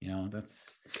 you know,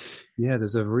 that's, yeah, it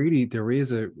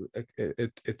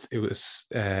was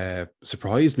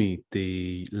surprised me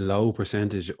the low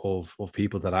percentage of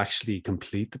people that actually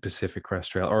complete the Pacific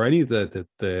Crest Trail, or any of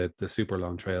the super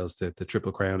long trails, the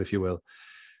Triple Crown, if you will.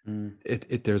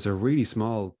 There's a really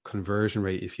small conversion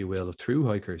rate, if you will, of through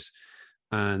hikers.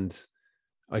 And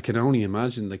I can only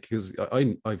imagine, like, because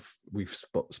we've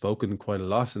spoken quite a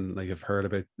lot, and like I've heard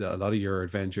about a lot of your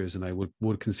adventures, and I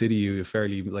would consider you a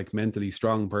fairly like mentally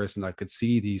strong person that could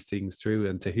see these things through.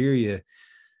 And to hear you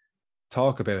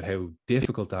talk about how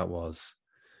difficult that was,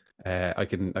 I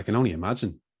can only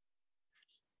imagine.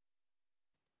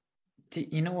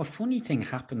 You know, a funny thing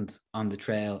happened on the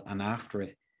trail and after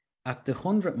it. At the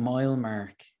 100-mile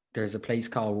mark, there's a place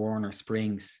called Warner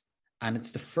Springs, and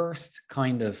it's the first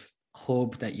kind of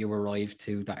hub that you arrive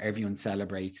to that everyone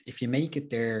celebrates. If you make it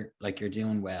there, like, you're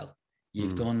doing well.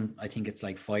 You've done, I think it's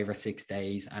like 5 or 6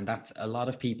 days, and that's a lot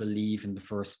of people leave in the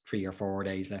first 3 or 4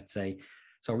 days, let's say.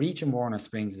 So reaching Warner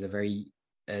Springs is a very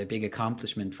big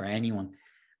accomplishment for anyone.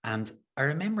 And I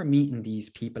remember meeting these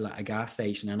people at a gas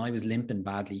station, and I was limping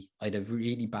badly. I had a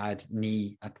really bad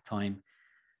knee at the time.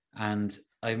 And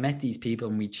I met these people,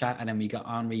 and we chatted, and we got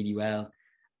on really well.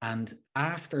 And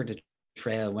after the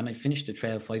trail, when I finished the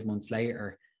trail 5 months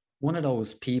later, one of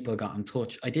those people got in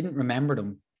touch. I didn't remember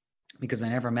them because I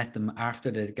never met them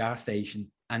after the gas station.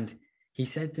 And he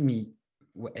said to me,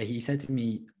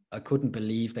 I couldn't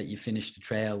believe that you finished the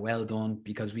trail. Well done.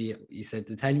 Because he said,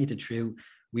 to tell you the truth,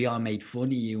 we all made fun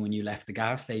of you when you left the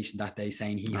gas station that day,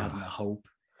 saying he hasn't a hope.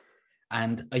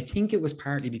 And I think it was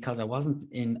partly because I wasn't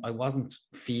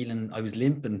feeling, I was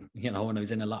limping, you know, and I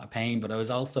was in a lot of pain, but I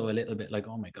was also a little bit like,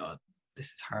 oh my God, this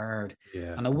is hard.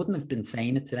 Yeah. And I wouldn't have been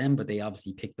saying it to them, but they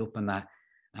obviously picked up on that.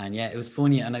 And yeah, it was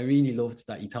funny. And I really loved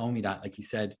that he told me that. Like he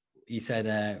said,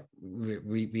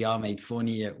 we all made fun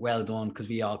of you. Well done, because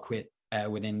we all quit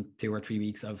within 2 or 3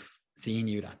 weeks of seeing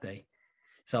you that day.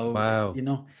 So, wow. You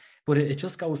know, but it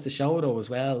just goes to show though as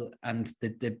well. And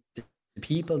the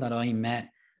people that I met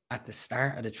at the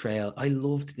start of the trail, I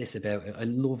loved this about it.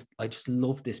 I just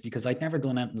loved this because I'd never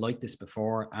done anything like this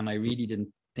before. And I really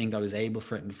didn't think I was able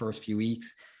for it in the first few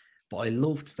weeks. But I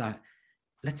loved that,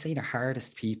 let's say, the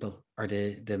hardest people, or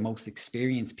the most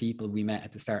experienced people we met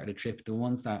at the start of the trip, the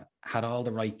ones that had all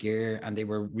the right gear and they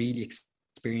were really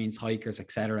experienced hikers,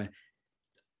 etc.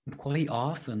 Quite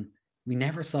often, we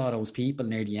never saw those people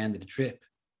near the end of the trip.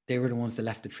 they were the ones that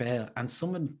left the trail. And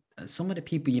some of the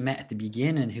people you met at the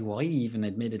beginning, who I even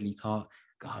admittedly thought,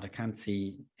 God, I can't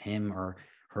see him or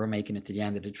her making it to the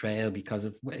end of the trail because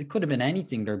of, it could have been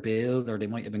anything, their build, or they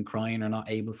might have been crying or not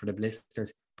able for the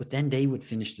blisters, but then they would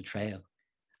finish the trail.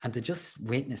 And to just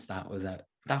witness that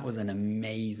was an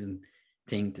amazing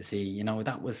thing to see. You know,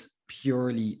 that was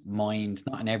purely mind,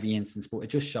 not in every instance, but it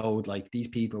just showed like these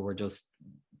people were just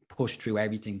pushed through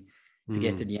everything to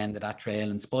get to the end of that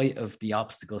trail in spite of the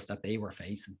obstacles that they were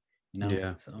facing, you know.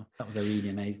 Yeah. So that was a really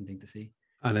amazing thing to see.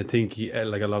 And I think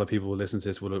like a lot of people who listen to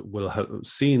this will have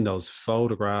seen those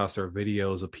photographs or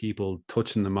videos of people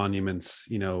touching the monuments,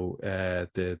 you know,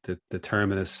 the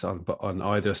terminus on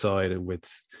either side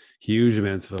with huge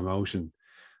amounts of emotion.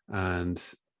 And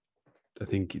I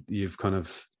think you've kind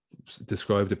of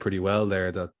described it pretty well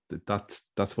there,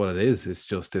 that's what it is. It's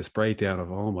just this breakdown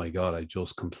of, oh my God, I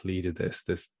just completed this.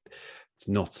 It's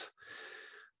nuts.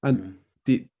 And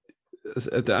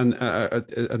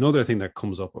another thing that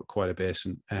comes up quite a bit,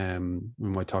 and we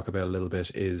might talk about a little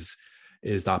bit, is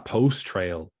that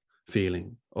post-trail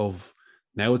feeling of,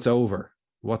 now it's over.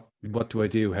 What do I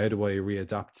do? How do I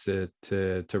readapt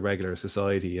to regular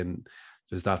society? And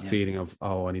there's that feeling of,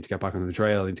 oh, I need to get back on the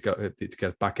trail. I need to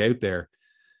get back out there.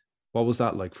 What was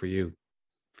that like for you?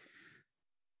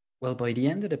 Well, by the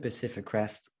end of the Pacific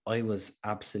Crest, I was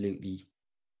absolutely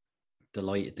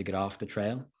delighted to get off the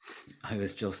trail. I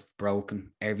was just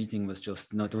broken. Everything was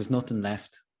just, there was nothing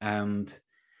left. And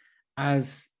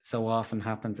as so often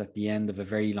happens at the end of a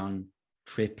very long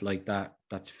trip like that,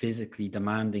 that's physically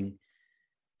demanding,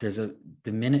 the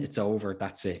minute it's over,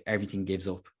 that's it. Everything gives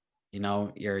up. You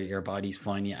know, your body's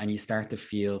fine, and you start to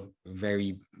feel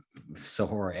very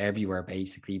sore everywhere,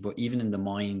 basically. But even in the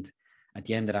mind, at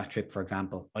the end of that trip, for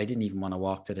example, I didn't even want to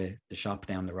walk to the shop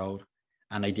down the road.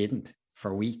 And I didn't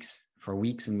for weeks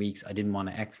and weeks. I didn't want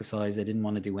to exercise. I didn't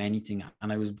want to do anything.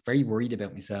 And I was very worried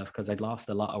about myself because I'd lost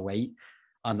a lot of weight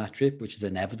on that trip, which is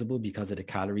inevitable because of the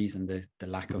calories and the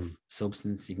lack of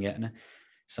substance you can get in it.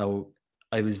 So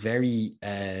I was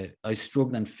I was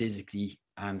struggling physically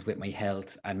and with my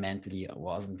health, and mentally I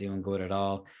wasn't doing good at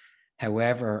all.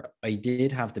 However, I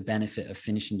did have the benefit of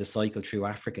finishing the cycle through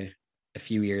Africa a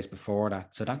few years before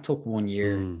that. So that took 1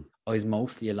 year. I was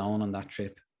mostly alone on that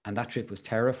trip, and that trip was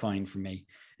terrifying for me,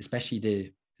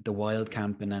 especially the wild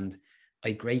camping. And I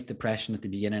had great depression at the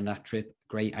beginning of that trip,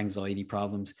 great anxiety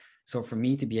problems. So for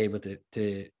me to be able to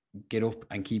get up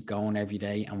and keep going every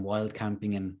day and wild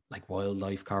camping and like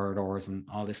wildlife corridors and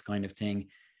all this kind of thing,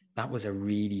 that was a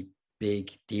really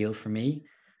big deal for me.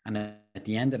 And at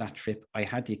the end of that trip, I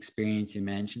had the experience you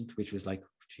mentioned, which was like,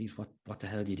 geez, what the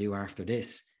hell do you do after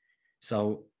this?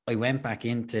 So I went back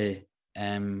into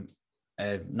a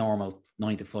normal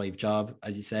 9-to-5 job,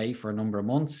 as you say, for a number of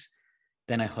months.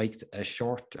 Then I hiked the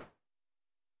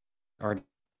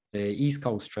East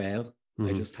Coast Trail.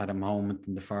 I just had a moment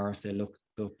in the forest. I looked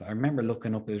up. I remember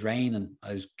looking up. It was raining.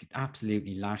 I was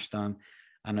absolutely lashed on.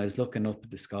 And I was looking up at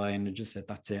the sky, and I just said,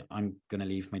 that's it. I'm going to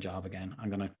leave my job again. I'm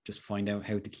going to just find out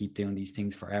how to keep doing these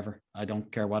things forever. I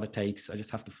don't care what it takes. I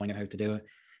just have to find out how to do it.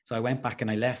 So I went back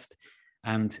and I left.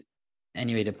 And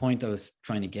anyway, the point I was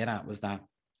trying to get at was that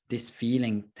this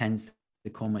feeling tends to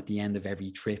come at the end of every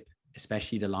trip,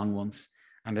 especially the long ones.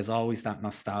 And there's always that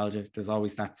nostalgia. There's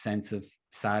always that sense of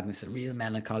sadness, a real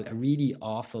melancholy, a really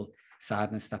awful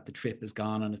sadness that the trip is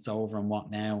gone and it's over and what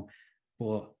now.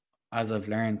 But as I've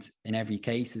learned in every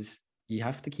case, you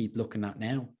have to keep looking at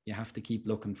now. You have to keep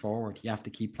looking forward. You have to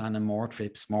keep planning more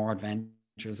trips, more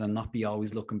adventures, and not be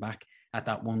always looking back at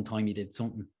that one time you did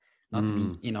something. Not to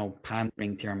be,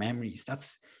 pandering to your memories.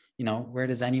 That's, where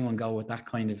does anyone go with that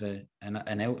kind of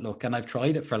an outlook? And I've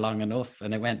tried it for long enough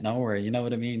and it went nowhere. You know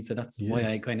what I mean? So that's why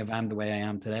I kind of am the way I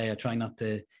am today. I try not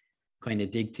to kind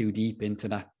of dig too deep into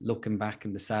that looking back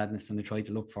and the sadness, and I try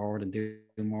to look forward and do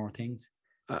more things.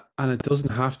 And it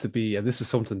doesn't have to be, and this is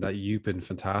something that you've been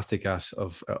fantastic at,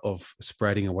 of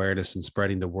spreading awareness and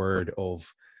spreading the word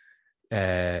of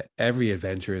every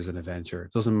adventure is an adventure.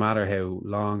 It doesn't matter how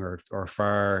long or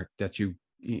far that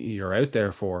you're out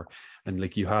there for. And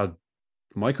like, you had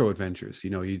micro adventures,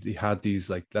 you had these,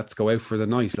 like, let's go out for the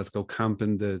night, let's go camp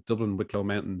in the Dublin Wicklow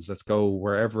Mountains, let's go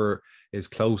wherever is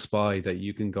close by that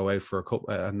you can go out for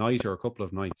a night or a couple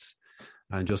of nights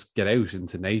and just get out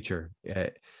into nature.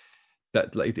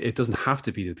 That, like, it doesn't have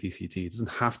to be the PCT, it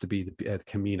doesn't have to be the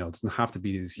Camino, it doesn't have to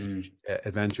be these huge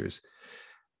adventures.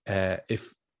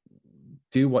 If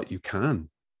do what you can,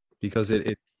 because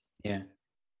you're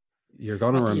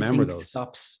going to remember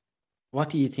those. What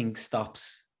do you think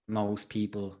stops most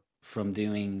people from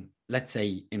doing, let's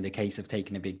say in the case of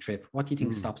taking a big trip, what do you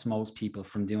think stops most people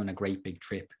from doing a great big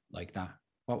trip like that?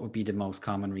 What would be the most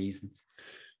common reasons?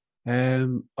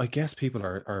 I guess people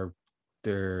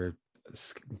they're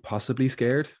possibly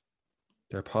scared.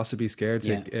 They're possibly scared.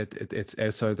 Yeah. It's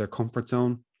outside their comfort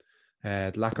zone.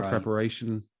 Lack of Right.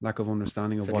 preparation, lack of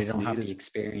understanding of So they what's don't have needed. the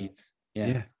experience. Yeah.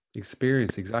 Yeah,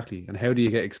 experience, exactly. And how do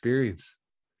you get experience?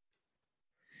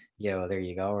 Yeah. Well, there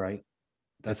you go. Right.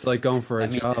 It's like That's, going for a I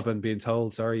mean, job and being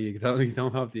told, sorry, you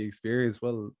don't have the experience.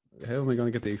 Well, how am I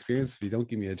going to get the experience if you don't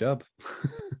give me a job?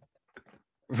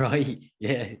 right.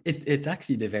 Yeah. It's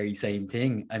actually the very same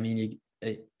thing. I mean,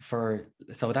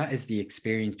 so that is the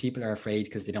experience. People are afraid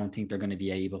because they don't think they're going to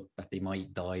be able, that they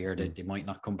might die or that they might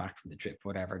not come back from the trip,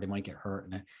 whatever. They might get hurt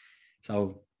in it.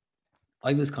 So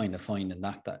I was kind of finding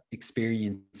that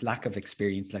experience, lack of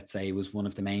experience, let's say, was one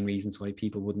of the main reasons why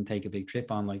people wouldn't take a big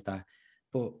trip on like that.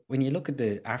 But when you look at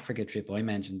the Africa trip I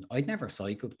mentioned, I'd never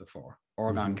cycled before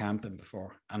or gone camping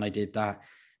before. And I did that.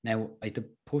 Now, I had to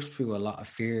push through a lot of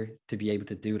fear to be able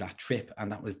to do that trip.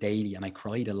 And that was daily. And I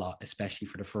cried a lot, especially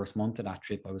for the first month of that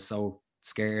trip. I was so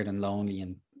scared and lonely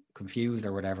and confused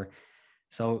or whatever.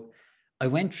 So I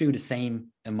went through the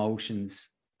same emotions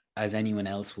as anyone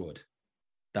else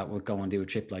that would go and do a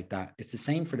trip like that. It's the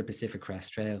same for the Pacific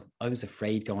Crest Trail. I was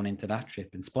afraid going into that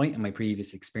trip in spite of my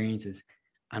previous experiences.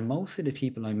 And most of the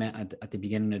people I met at the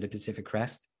beginning of the Pacific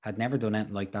Crest had never done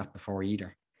anything like that before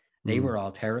either. They were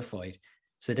all terrified.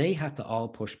 So they had to all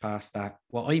push past that.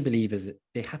 What I believe is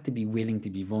they had to be willing to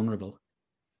be vulnerable,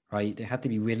 right? They had to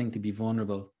be willing to be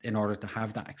vulnerable in order to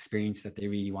have that experience that they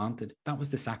really wanted. That was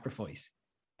the sacrifice.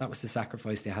 That was the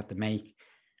sacrifice they had to make.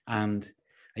 And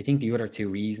I think the other two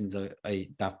reasons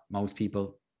that most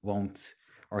people won't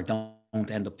or don't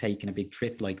end up taking a big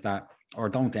trip like that, or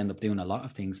don't end up doing a lot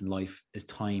of things in life, is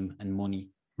time and money.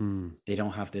 They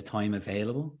don't have the time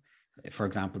available, for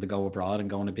example, to go abroad and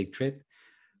go on a big trip,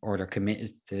 or they're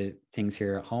committed to things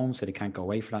here at home, so they can't go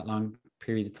away for that long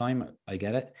period of time. I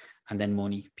get it. And then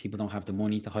money. People don't have the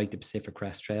money to hike the Pacific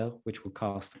Crest Trail, which would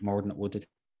cost more than it would to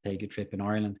take a trip in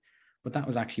Ireland. But that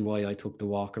was actually why I took the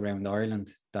walk around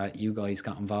Ireland that you guys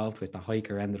got involved with. The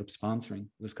hiker ended up sponsoring,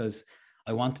 was because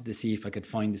I wanted to see if I could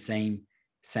find the same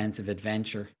sense of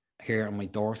adventure here on my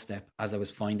doorstep as I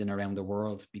was finding around the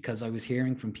world, because I was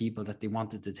hearing from people that they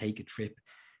wanted to take a trip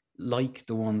like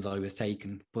the ones I was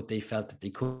taking, but they felt that they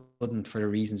couldn't for the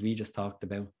reasons we just talked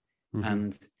about.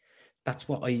 And that's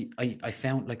what I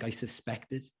found. Like, I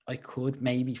suspected I could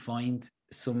maybe find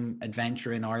some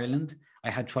adventure in Ireland. I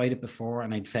had tried it before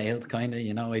and I'd failed, kind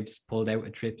of, I just pulled out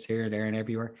of trips here, there and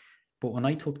everywhere. But when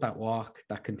I took that walk,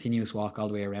 that continuous walk all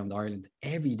the way around Ireland,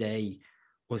 every day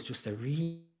was just a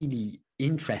really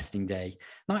interesting day.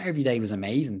 Not every day was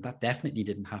amazing. That definitely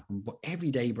didn't happen, but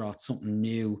every day brought something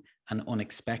new and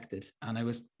unexpected.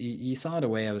 And you saw the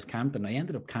way I was camping. I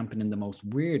ended up camping in the most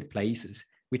weird places,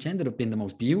 which ended up being the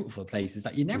most beautiful places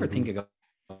that you never think of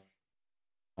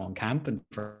going camping,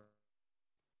 for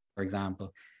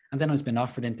example. And then I was being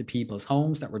offered into people's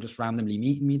homes that were just randomly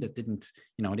meeting me, that didn't,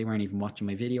 they weren't even watching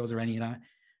my videos or any of that.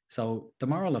 So the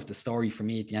moral of the story for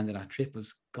me at the end of that trip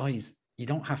was, guys, you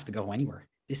don't have to go anywhere.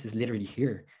 This is literally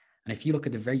here. And if you look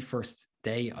at the very first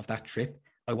day of that trip,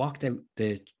 I walked out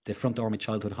the front door of my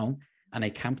childhood home and I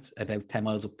camped about 10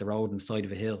 miles up the road on the side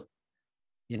of a hill.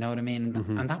 You know what I mean?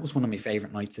 And that was one of my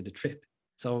favorite nights of the trip.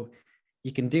 So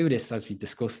you can do this, as we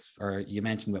discussed, or you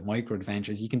mentioned, with micro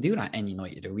adventures. You can do that any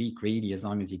night of the week, really, as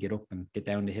long as you get up and get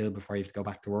down the hill before you have to go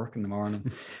back to work in the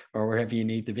morning or wherever you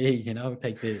need to be,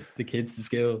 take the kids to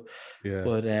school. Yeah.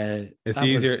 But it's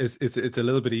easier. It's a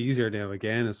little bit easier now,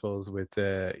 again, I suppose, with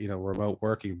remote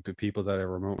working. People that are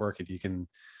remote working, you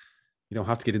don't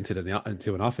have to get into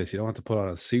an office. You don't have to put on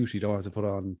a suit. You don't have to put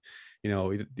on, you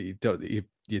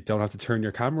don't have to turn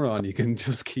your camera on. You can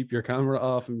just keep your camera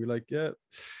off and be like, yeah,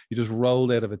 you just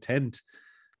rolled out of a tent.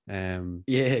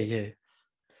 Yeah.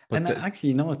 But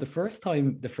actually, what, the first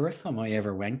time I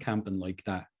ever went camping like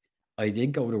that, I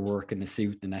did go to work in a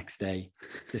suit the next day.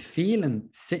 The feeling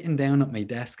sitting down at my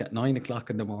desk at 9 o'clock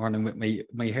in the morning with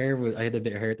my hair, I had a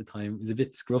bit of hair at the time, it was a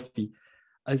bit scruffy.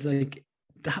 I was like,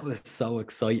 that was so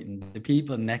exciting. The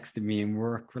people next to me in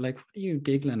work were like, what are you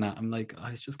giggling at? I'm like, I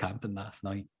was just camping last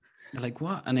night. They're like,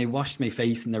 what? And I washed my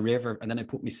face in the river and then I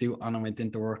put my suit on and went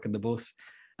into work in the bus.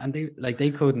 And they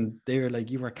were like,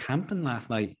 you were camping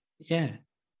last night? Yeah.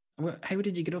 How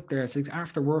did you get up there? So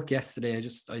after work yesterday,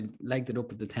 I legged it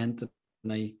up at the tent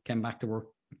and I came back to work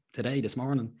this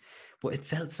morning. But it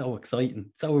felt so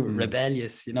exciting, so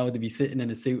rebellious, to be sitting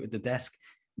in a suit at the desk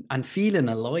and feeling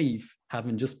alive,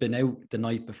 having just been out the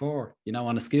night before,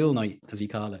 on a school night, as we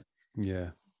call it.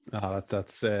 Yeah.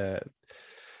 That's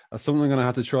something I'm going to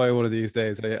have to try one of these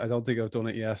days. I don't think I've done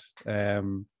it yet.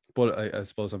 But I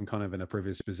suppose I'm kind of in a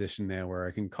privileged position now where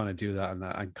I can kind of do that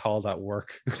and call that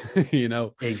work, you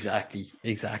know. Exactly.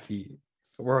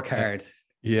 Work hard.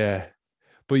 Yeah.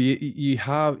 But you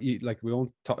have like we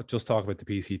won't just talk about the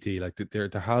PCT. Like there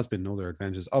has been other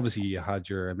adventures. Obviously, you had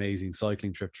your amazing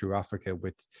cycling trip through Africa,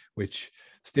 which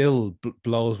still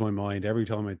blows my mind every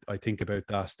time I think about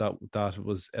that. That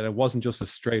was, and it wasn't just a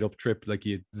straight up trip. Like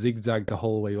you zigzagged the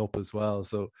whole way up as well.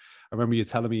 So I remember you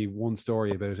telling me one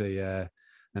story about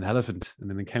an elephant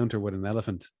and an encounter with an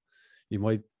elephant. You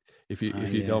might, if you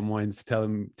don't mind,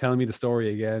 telling me the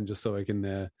story again, just so I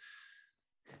can.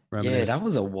 Yeah, Reminisce. that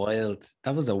was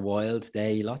a wild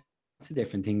day. Lots of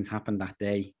different things happened that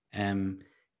day. There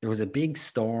was a big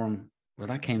storm. Well,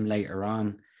 that came later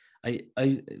on.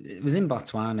 It was in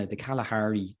Botswana, the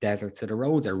Kalahari Desert. So the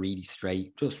roads are really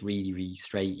straight, just really, really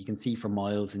straight. You can see for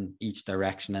miles in each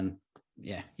direction, and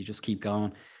yeah, you just keep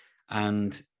going.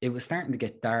 And it was starting to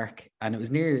get dark, and it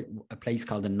was near a place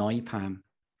called the Naipan,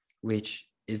 which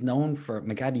is known for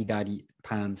Magadi Gadi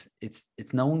pans.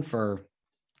 It's known for,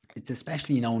 it's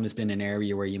especially known as being an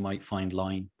area where you might find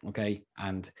lion, okay,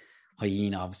 and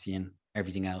hyena, obviously, and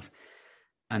everything else.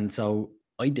 And so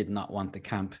I did not want to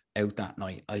camp out that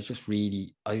night. I was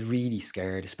really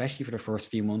scared, especially for the first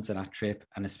few months of that trip,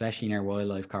 and especially in our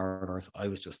wildlife corridors. I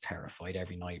was just terrified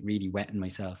every night, really wetting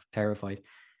myself, terrified.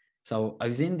 So I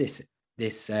was in this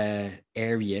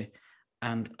area,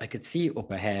 and I could see it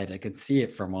up ahead. I could see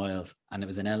it for miles, and it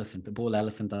was an elephant, a bull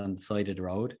elephant on the side of the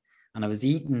road. And I was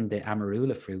eating the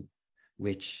amarula fruit,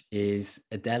 which is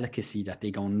a delicacy that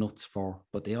they go nuts for,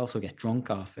 but they also get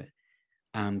drunk off it.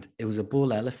 And it was a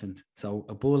bull elephant. So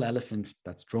a bull elephant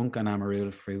that's drunk on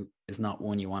amarula fruit is not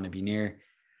one you want to be near.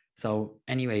 So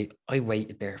anyway, I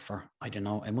waited there for, I don't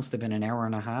know, it must have been an hour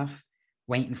and a half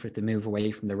waiting for it to move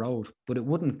away from the road, but it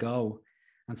wouldn't go.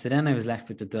 And so then I was left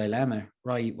with the dilemma,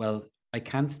 right? Well, I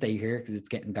can't stay here because it's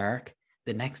getting dark.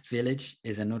 The next village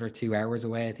is another 2 hours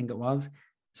away, I think it was.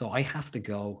 So I have to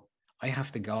go.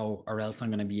 Or else I'm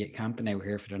going to be camping out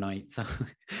here for the night. So,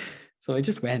 so I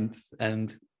just went,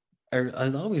 and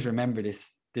I'll always remember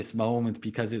this moment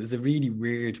because it was a really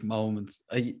weird moment.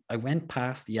 I went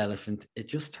past the elephant. It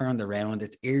just turned around.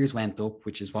 Its ears went up,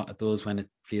 which is what it does when it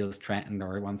feels threatened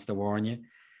or it wants to warn you.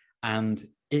 And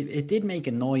it did make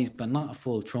a noise, but not a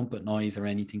full trumpet noise or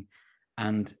anything.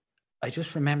 And I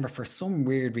just remember, for some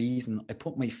weird reason, I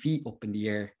put my feet up in the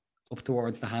air, up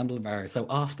towards the handlebar, so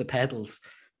off the pedals,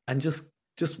 and just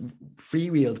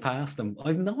freewheeled past them.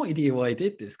 I've no idea why I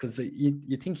did this, because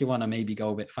you think you want to maybe go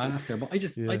a bit faster, but I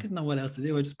didn't know what else to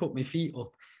do. I just put my feet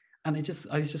up, and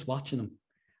I was just watching them.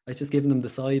 I was just giving them the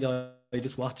side eye,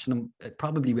 just watching them,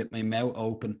 probably with my mouth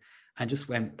open, and just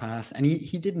went past. And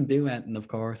he didn't do anything, of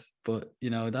course, but you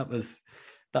know, that was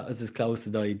as close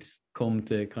as I'd come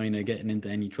to kind of getting into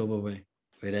any trouble with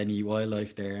any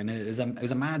wildlife there. And it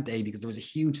was a mad day because there was a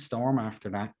huge storm after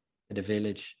that at the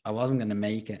village. I wasn't going to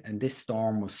make it, and this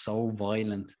storm was so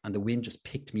violent, and the wind just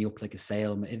picked me up like a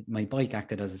sail. My bike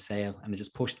acted as a sail, and it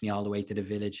just pushed me all the way to the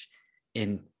village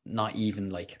in not even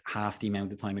like half the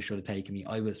amount of time it should have taken me.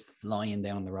 I was flying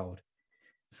down the road.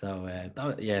 So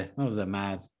that was a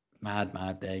mad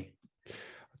day.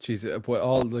 Jeez, but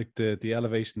all like the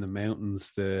elevation, the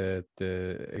mountains, the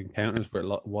encounters with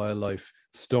wildlife,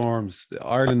 storms.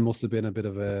 Ireland must have been a bit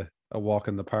of a walk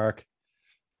in the park.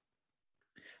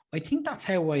 I think that's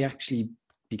how I actually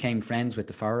became friends with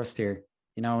the forest here.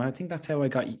 You know, I think that's how I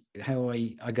got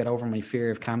over my fear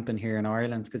of camping here in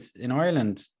Ireland. Because in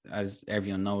Ireland, as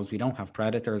everyone knows, we don't have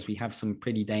predators. We have some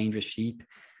pretty dangerous sheep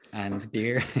and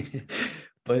deer,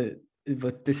 but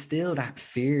there's still that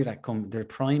fear that the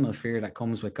primal fear that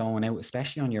comes with going out,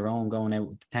 especially on your own, going out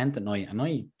with the tent at night. And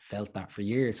I felt that for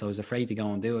years, so I was afraid to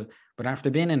go and do it. But after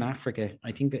being in Africa,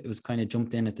 I think it was kind of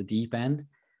jumped in at the deep end.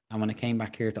 And when I came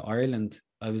back here to Ireland,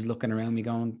 I was looking around me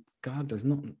going, God, there's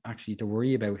nothing actually to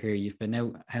worry about here. You've been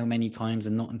out how many times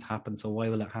and nothing's happened, so why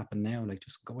will it happen now? Like,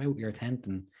 just go out with your tent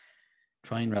and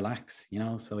try and relax, you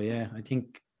know? So yeah, I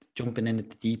think jumping in at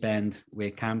the deep end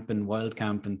with camping, wild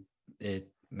camping, it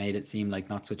made it seem like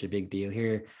not such a big deal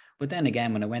here. But then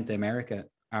again, when I went to America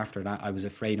after that, I was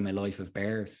afraid of my life of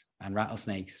bears and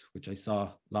rattlesnakes, which I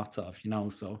saw lots of, you know.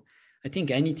 So I think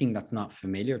anything that's not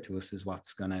familiar to us is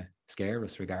what's going to scare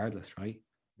us regardless, right?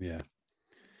 Yeah.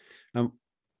 The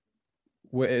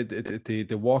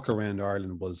walk around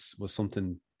Ireland was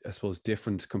something, I suppose,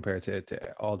 different compared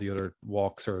to all the other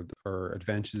walks or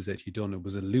adventures that you'd done. It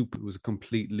was a loop. It was a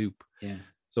complete loop. Yeah.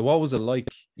 So what was it like?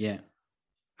 Yeah.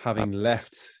 Having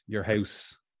left your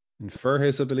house in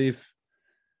Fairhouse, I believe.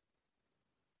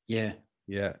 Yeah.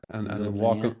 Yeah. And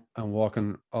Dublin,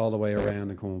 walking all the way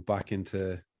around and coming back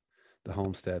into the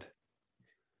homestead.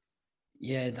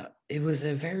 it was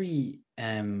a very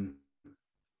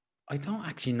I don't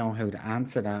actually know how to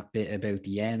answer that bit about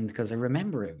the end, because I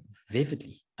remember it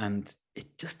vividly and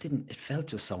it felt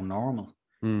just so normal.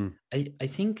 I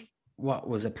think what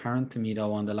was apparent to me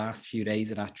though on the last few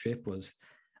days of that trip was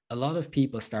a lot of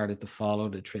people started to follow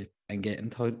the trip and get in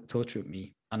touch with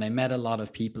me. And I met a lot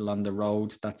of people on the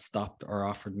road that stopped or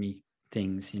offered me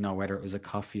things, whether it was a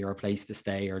coffee or a place to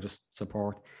stay or just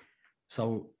support.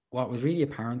 So what was really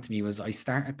apparent to me was I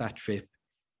started that trip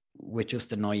with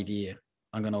just an idea.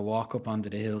 I'm going to walk up onto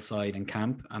the hillside and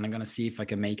camp, and I'm going to see if I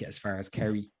can make it as far as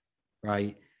Kerry,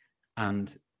 right?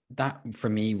 And that for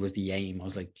me was the aim. I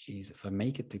was like, geez, if I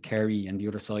make it to Kerry and the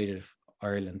other side of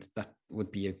Ireland, that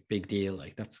would be a big deal.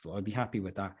 Like I'd be happy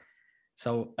with that.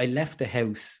 So I left the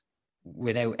house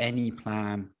without any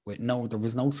plan. There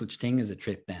was no such thing as a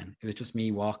trip then. It was just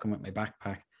me walking with my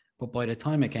backpack. But by the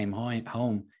time I came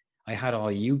home, I had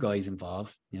all you guys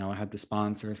involved. I had the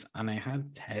sponsors, and I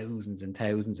had thousands and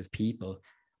thousands of people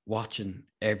watching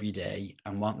every day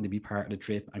and wanting to be part of the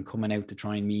trip and coming out to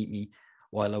try and meet me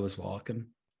while I was walking.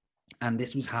 And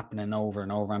this was happening over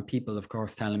and over. And people, of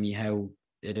course, telling me how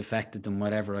it affected them,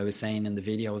 whatever I was saying in the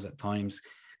videos at times.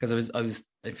 Because I was,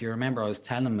 if you remember, I was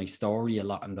telling my story a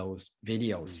lot in those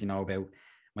videos, about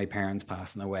my parents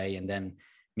passing away, and then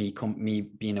me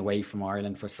being away from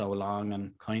Ireland for so long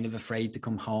and kind of afraid to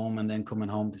come home, and then coming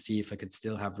home to see if I could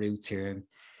still have roots here and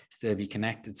still be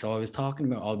connected. So I was talking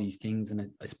about all these things, and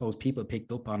I suppose people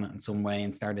picked up on it in some way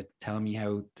and started to tell me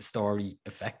how the story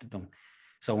affected them.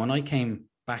 So when I came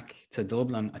back to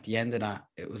Dublin at the end of that,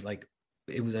 it was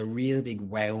a real big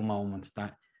wow moment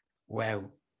that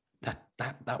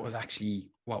was actually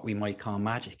what we might call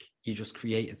magic. You just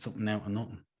created something out of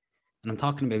nothing. And I'm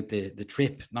talking about the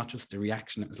trip, not just the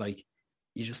reaction. It was like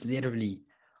you just literally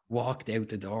walked out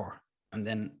the door, and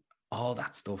then all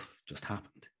that stuff just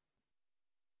happened.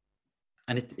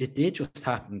 And it did just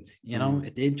happen,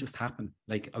 it did just happen.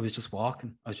 Like I was just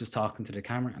walking, I was just talking to the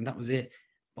camera, and that was it.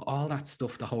 But all that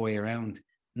stuff the whole way around,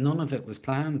 none of it was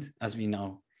planned, as we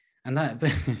know. And that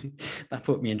that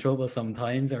put me in trouble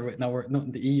sometimes, or with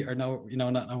nothing to eat, or not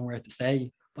knowing where to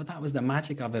stay. But that was the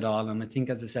magic of it all. And I think,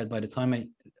 as I said, by the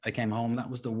time I came home, that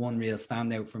was the one real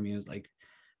standout for me. It was like,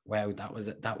 wow, that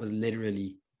was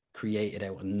literally created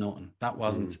out of nothing. That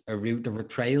wasn't a route. There were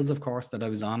trails, of course, that I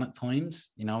was on at times,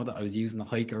 that I was using the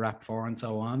hiker app for and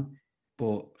so on.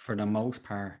 But for the most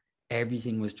part,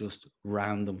 everything was just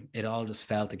random. It all just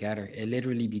fell together. It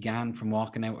literally began from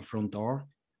walking out a front door,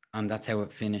 and that's how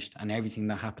it finished. And everything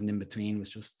that happened in between was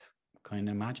just kind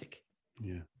of magic.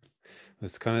 Yeah.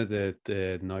 It's kind of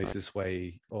the nicest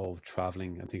way of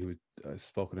traveling. I think I've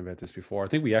spoken about this before. I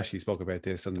think we actually spoke about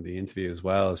this in the interview as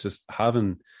well. It's just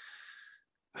having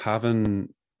kind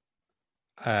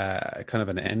of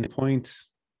an end point,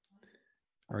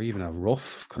 or even a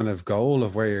rough kind of goal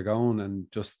of where you're going,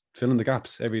 and just filling the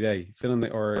gaps every day. If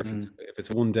it's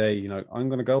one day, I'm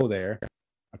going to go there.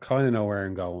 I kind of know where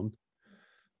I'm going,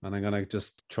 and I'm going to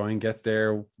just try and get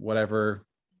there, whatever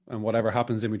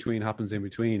happens in between happens in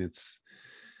between. It's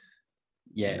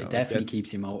it definitely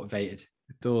keeps you motivated.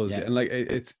 It does. And like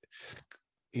it's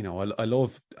I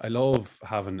love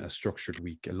having a structured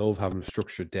week. I love having a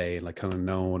structured day, and like kind of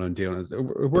know what I'm doing.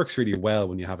 It works really well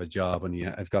when you have a job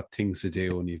and I've got things to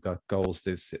do and you've got goals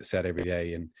to set every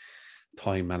day and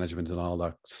time management and all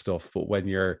that stuff. But when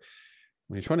you're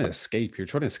trying to escape,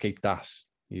 that.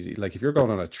 Like if you're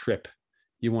going on a trip,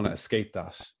 you want to escape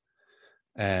that.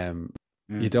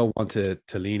 You don't want to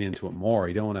lean into it more.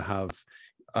 You don't want to have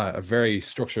a very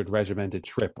structured, regimented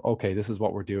trip. Okay, this is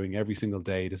what we're doing every single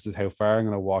day. This is how far I'm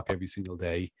going to walk every single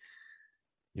day.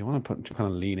 You want to kind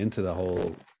of lean into the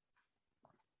whole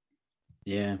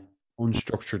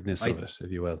unstructuredness of it,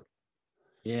 if you will.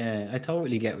 Yeah, I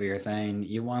totally get what you're saying.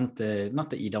 You want not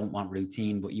that you don't want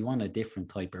routine, but you want a different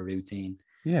type of routine.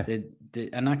 Yeah.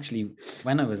 And actually,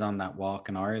 when I was on that walk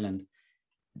in Ireland,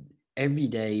 every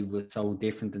day was so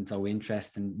different and so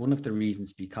interesting. One of the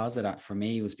reasons because of that for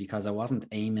me was because I wasn't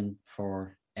aiming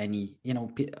for any,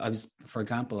 for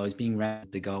example, I was being ready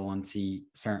to go and see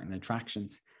certain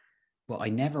attractions, but I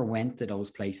never went to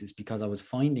those places because I was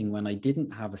finding when I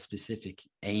didn't have a specific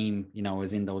aim,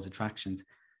 as in those attractions,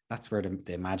 that's where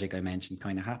the magic I mentioned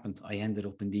kind of happened. I ended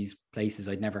up in these places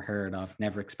I'd never heard of,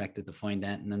 never expected to find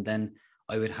anything. And then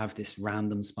I would have this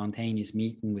random spontaneous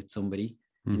meeting with somebody,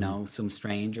 some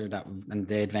stranger and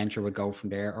the adventure would go from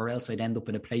there, or else I'd end up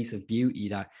in a place of beauty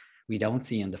that we don't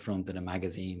see in the front of the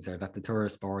magazines, or that the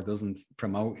tourist board doesn't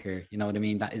promote here. You know what I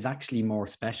mean? That is actually more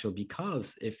special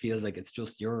because it feels like it's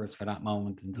just yours for that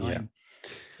moment in time.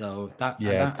 So that,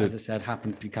 as I said,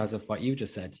 happened because of what you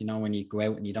just said. You know, when you go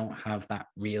out and you don't have that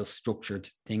real structured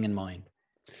thing in mind.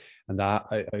 And that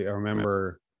I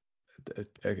remember.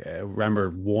 I remember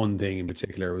one thing in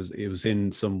particular. It was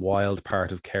in some wild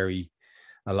part of Kerry,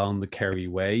 along the Kerry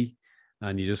Way,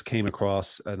 and you just came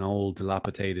across an old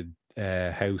dilapidated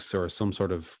house or some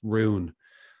sort of ruin,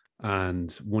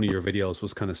 and one of your videos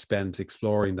was kind of spent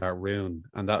exploring that ruin.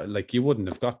 And that, like, you wouldn't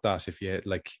have got that if you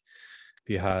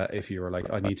if you were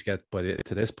like, I need to get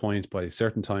to this point by a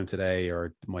certain time today,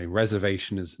 or my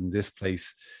reservation is in this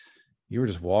place. You were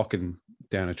just walking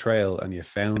down a trail and you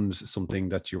found something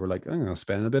that you were like, I'm going to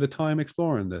spend a bit of time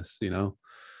exploring this, you know?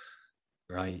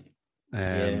 Right.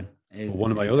 Yeah.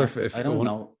 One of my other, I don't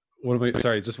know. One of my,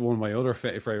 sorry, just one of my other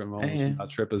favorite moments from that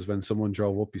trip is when someone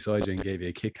drove up beside you and gave you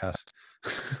a Kit Kat.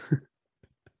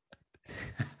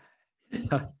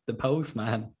 The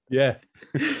postman. Yeah.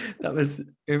 That was,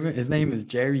 his name is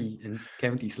Jerry in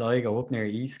County Sligo up near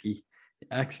Easky.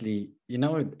 Actually, you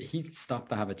know, he stopped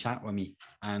to have a chat with me,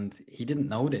 and he didn't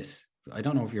know this. I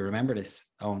don't know if you remember this,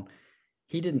 Owen.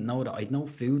 He didn't know that I'd no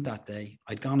food that day.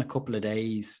 I'd gone a couple of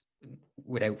days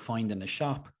without finding a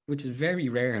shop, which is very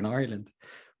rare in Ireland.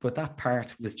 But that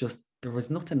part was just, there was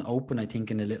nothing open, I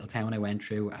think, in the little town I went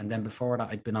through. And then before that,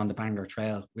 I'd been on the Bangor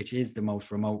Trail, which is the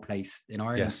most remote place in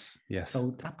Ireland. Yes.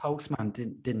 So that postman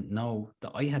didn't know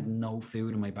that I had no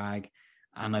food in my bag.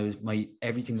 And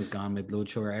everything was gone, my blood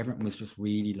sugar, everything was just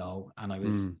really low. And I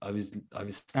was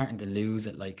starting to lose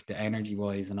it, like the energy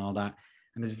wise and all that.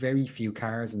 And there's very few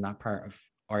cars in that part of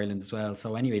Ireland as well.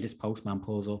 So anyway, this postman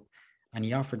pulls up and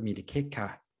he offered me the Kit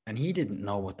Kat, and he didn't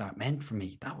know what that meant for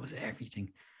me. That was everything.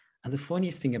 And the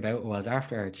funniest thing about it was,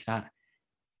 after our chat,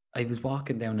 I was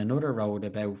walking down another road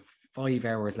about 5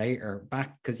 hours later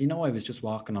back, because, you know, I was just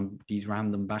walking on these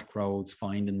random back roads,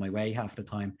 finding my way half the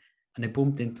time. And I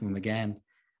bumped into him again,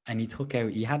 and he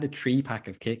had a 3-pack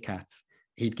of Kit Kats.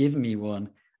 He'd given me one,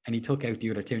 and he took out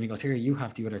the other two, and he goes, here, you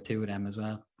have the other 2 of them as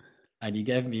well. And he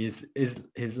gave me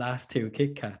his last 2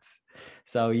 Kit Kats.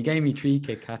 So he gave me 3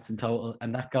 Kit Kats in total,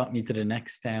 and that got me to the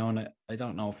next town. I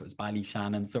don't know if it was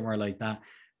Ballyshannon, somewhere like that,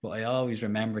 but I always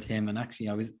remembered him. And actually,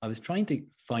 I was trying to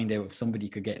find out if somebody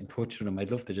could get in touch with him.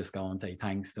 I'd love to just go and say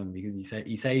thanks to him, because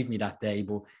he saved me that day.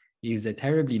 But he was a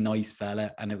terribly nice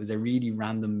fella, and it was a really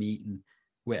random meeting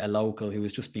with a local who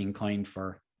was just being kind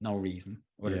for no reason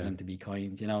other than to be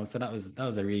kind, you know. So that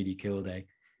was a really cool day.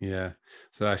 Yeah.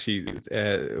 So actually,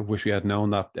 wish we had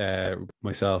known that.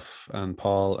 Myself and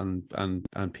Paul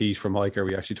and Pete from Hiker,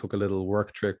 we actually took a little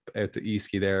work trip out to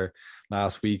Easky there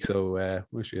last week. So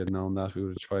wish we had known that. We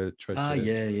would have tried to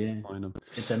find them.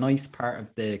 It's a nice part of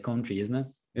the country, isn't it?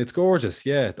 It's gorgeous,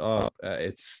 yeah.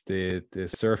 It's the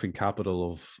surfing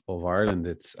capital of Ireland.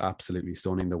 It's absolutely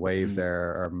stunning. The waves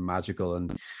there are magical,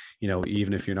 and, you know,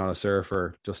 even if you're not a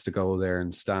surfer, just to go there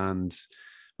and stand.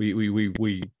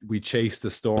 We chased the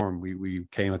storm. We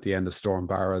came at the end of Storm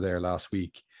Barra there last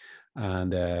week,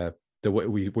 and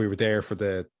we were there for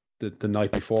the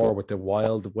night before with the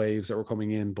wild waves that were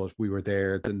coming in, but we were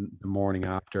there the morning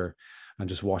after, and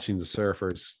just watching the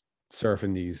surfers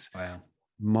surfing these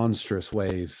monstrous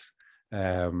waves.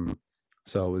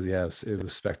 So it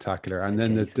was spectacular. And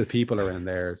then the people around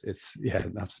there, it's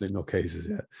absolutely no cases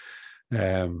yet.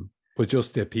 But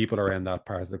just the people around that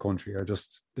part of the country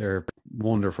they're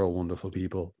wonderful, wonderful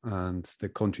people, and the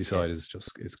countryside is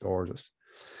it's gorgeous.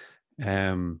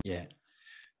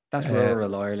 That's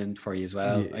rural Ireland for you as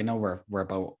well. I know we're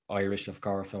about Irish, of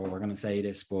course, so we're going to say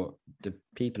this, but the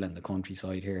people in the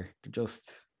countryside here, they're just,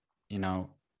 you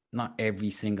know, not every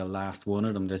single last one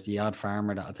of them. There's the odd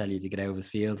farmer that'll tell you to get out of his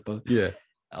field, but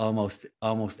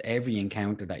almost every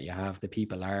encounter that you have, the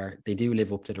people they do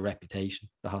live up to the reputation,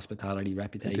 the hospitality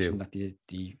reputation that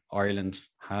the Ireland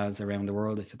has around the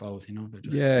world, I suppose. You know, they're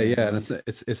just and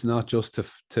it's not just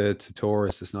to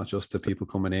tourists, it's not just to people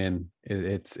coming in.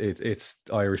 It's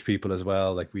Irish people as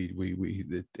well. Like we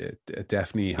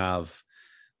definitely have.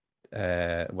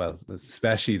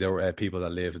 Especially the people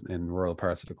that live in rural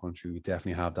parts of the country, we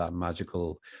definitely have that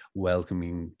magical,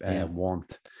 welcoming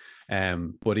warmth.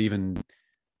 But even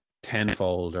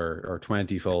tenfold or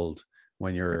 20-fold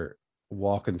when you're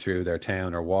walking through their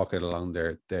town or walking along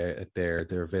their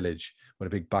village with a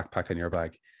big backpack on your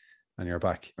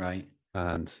back. Right.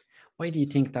 And why do you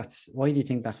think that's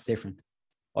different?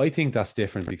 I think that's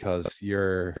different because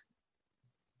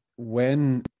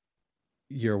when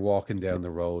you're walking down the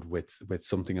road with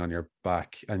something on your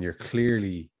back, and you're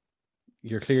clearly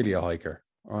a hiker,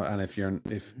 And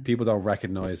if people don't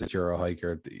recognize that you're a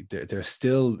hiker, they're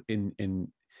still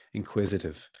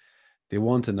inquisitive. They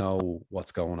want to know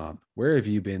what's going on. Where have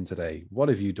you been today? What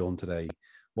have you done today?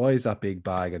 Why is that big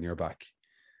bag on your back?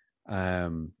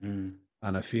 And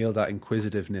I feel that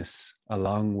inquisitiveness,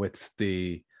 along with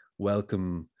the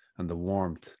welcome and the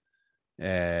warmth,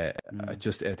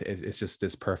 it's just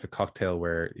this perfect cocktail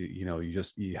where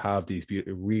you have these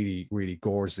really, really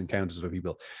gorgeous encounters with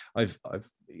people. I've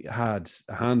had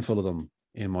a handful of them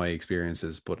in my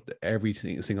experiences, but every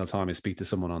single time I speak to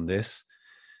someone on this,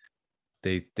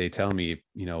 they tell me,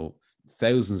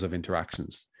 thousands of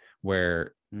interactions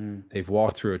where they've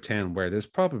walked through a town where there's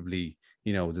probably,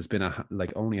 there's been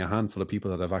only a handful of people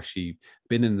that have actually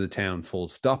been in the town full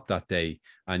stop that day,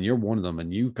 and you're one of them,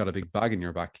 and you've got a big bag in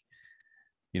your back.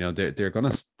 They're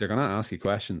gonna ask you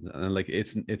questions, and like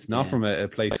it's not from a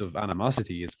place of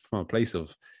animosity. It's from a place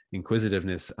of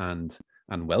inquisitiveness and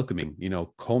welcoming.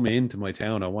 Come into my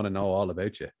town. I want to know all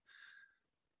about you.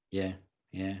 Yeah,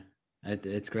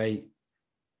 it's great.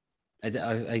 I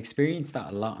experienced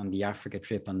that a lot on the Africa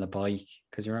trip on the bike,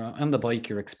 because you're on the bike,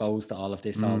 you're exposed to all of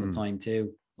this all the time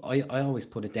too. I always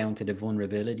put it down to the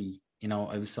vulnerability.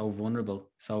 I was so vulnerable.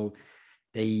 So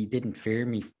they didn't fear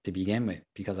me to begin with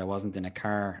because I wasn't in a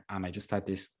car and I just had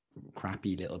this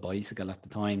crappy little bicycle at the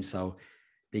time. So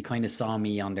they kind of saw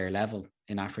me on their level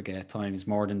in Africa at times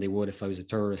more than they would if I was a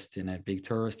tourist in a big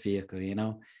tourist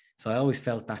vehicle. So I always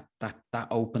felt that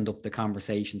opened up the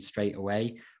conversation straight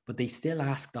away, but they still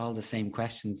asked all the same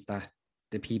questions that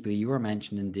the people you were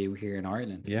mentioning do here in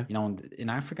Ireland. Yeah. In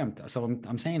Africa. So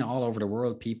I'm saying all over the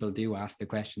world, people do ask the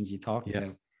questions you talk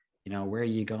about. Where are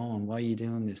you going? Why are you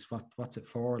doing this? What's it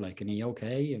for? Like, are you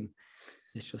okay? And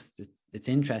it's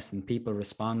interesting. People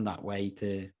respond that way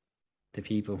to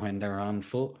people when they're on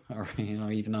foot or,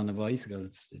 even on a bicycle.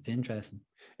 It's interesting.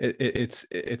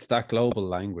 It's that global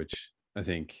language. I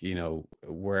think,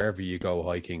 wherever you go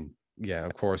hiking,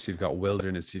 of course, you've got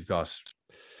wilderness, you've got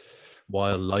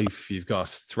wildlife, you've got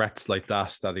threats like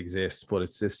that exist, but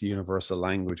it's this universal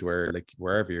language where, like,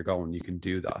 wherever you're going, you can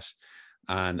do that.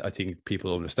 And I think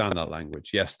people understand that language.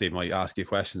 Yes, they might ask you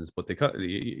questions, but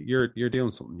you're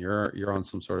doing something. You're on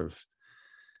some sort of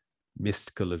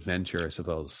mystical adventure, I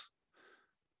suppose.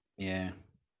 Yeah.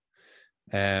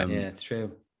 It's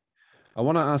true. I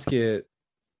want to ask you,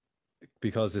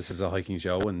 because this is a hiking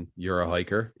show and you're a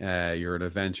hiker, you're an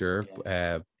adventurer.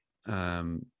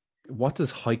 What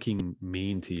does hiking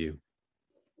mean to you?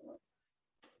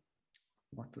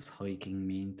 What does hiking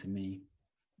mean to me?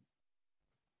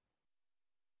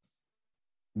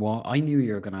 Well, I knew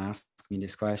you were going to ask me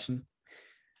this question.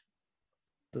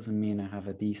 Doesn't mean I have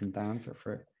a decent answer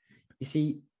for it. You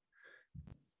see,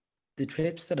 the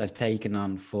trips that I've taken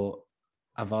on foot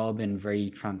have all been very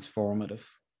transformative.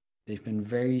 They've been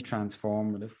very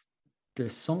transformative.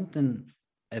 There's something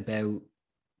about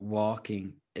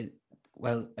walking.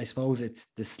 I suppose it's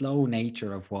the slow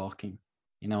nature of walking.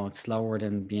 It's slower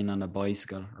than being on a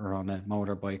bicycle or on a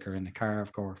motorbike or in a car,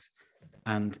 of course.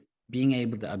 And being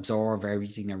able to absorb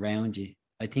everything around you,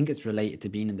 I think it's related to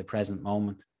being in the present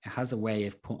moment. It has a way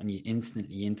of putting you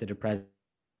instantly into the present.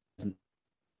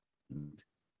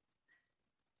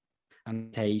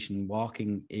 And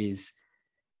walking is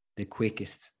the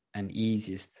quickest and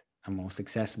easiest and most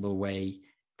accessible way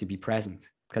to be present,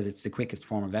 because it's the quickest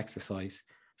form of exercise.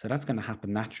 So that's going to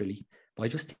happen naturally. But I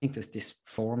just think there's this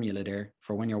formula there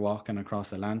for when you're walking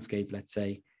across a landscape, let's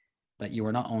say, that you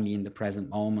are not only in the present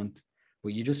moment,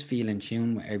 but you just feel in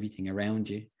tune with everything around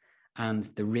you. And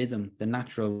the rhythm, the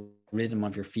natural rhythm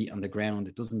of your feet on the ground,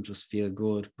 it doesn't just feel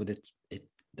good, but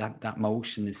that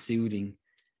motion is soothing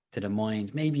to the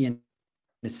mind, maybe in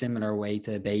a similar way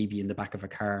to a baby in the back of a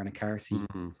car in a car seat,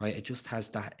 right? It just has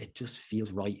that, it just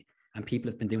feels right. And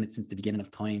people have been doing it since the beginning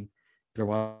of time. There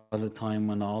was a time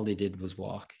when all they did was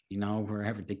walk,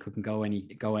 wherever. They couldn't go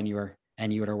anywhere,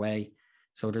 any other way.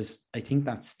 So I think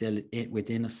that's still it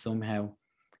within us somehow.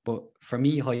 But for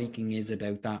me, hiking is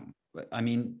about that. I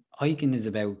mean, hiking is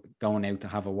about going out to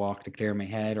have a walk to clear my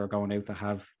head, or going out to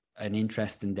have an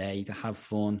interesting day, to have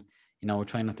fun.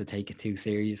 Try not to take it too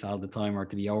serious all the time or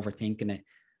to be overthinking it.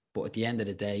 But at the end of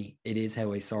the day, it is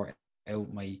how I sort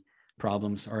out my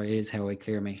problems, or it is how I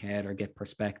clear my head or get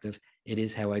perspective. It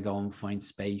is how I go and find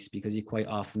space, because you quite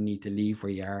often need to leave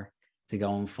where you are to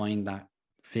go and find that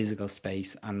physical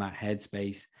space and that head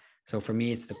space. So for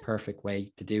me, it's the perfect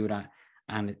way to do that.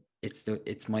 And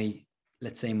it's my,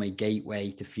 let's say, my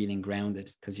gateway to feeling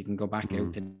grounded, because you can go back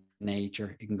out to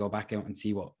nature. You can go back out and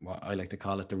see what I like to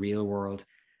call it the real world,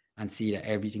 and see that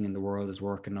everything in the world is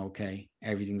working okay.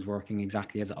 Everything's working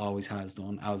exactly as it always has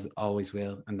done, as it always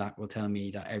will. And that will tell me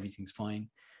that everything's fine.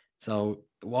 So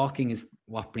walking is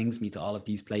what brings me to all of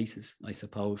these places, I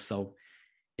suppose. So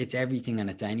it's everything and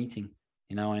it's anything.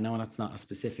 You know, I know that's not a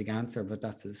specific answer, but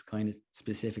that's as kind of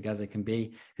specific as it can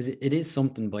be, because it is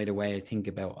something, by the way, I think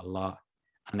about a lot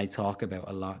and I talk about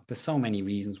a lot. There's so many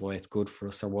reasons why it's good for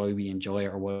us or why we enjoy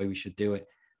it or why we should do it.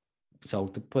 So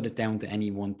to put it down to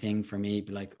any one thing for me,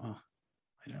 be like, oh,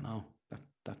 I don't know,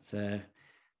 that's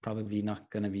probably not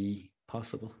going to be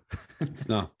possible. It's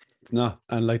not.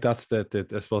 And like, that's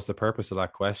I suppose the purpose of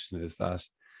that question is that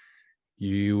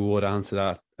you would answer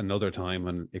that another time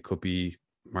and it could be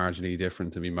marginally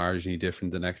different, to be marginally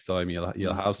different the next time.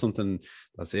 You'll have something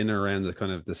that's in or around the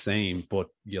kind of the same, but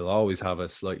you'll always have a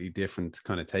slightly different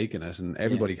kind of take in it, and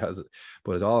everybody has it.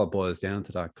 But it all boils down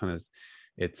to that kind of,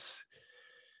 it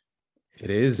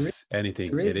is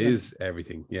anything, it is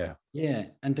everything. Yeah.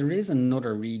 And there is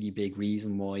another really big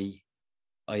reason why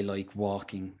I like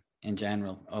walking in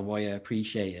general, or why I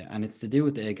appreciate it, and it's to do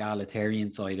with the egalitarian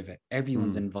side of it.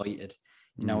 Everyone's invited.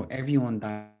 You know, everyone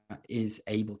that is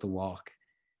able to walk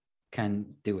can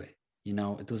do it. You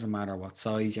know, it doesn't matter what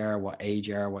size you are, what age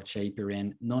you are, what shape you're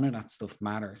in. None of that stuff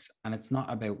matters. And it's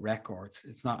not about records.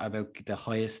 It's not about the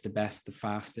highest, the best, the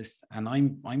fastest. And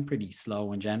I'm pretty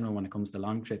slow in general when it comes to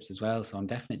long trips as well. So I'm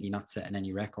definitely not setting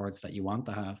any records that you want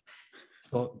to have.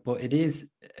 But it is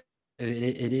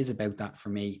about that for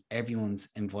me. Everyone's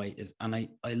invited. And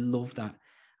I love that.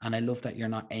 And I love that you're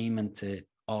not aiming to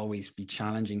always be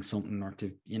challenging something, or to,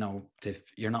 you know,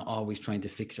 you're not always trying to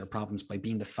fix your problems by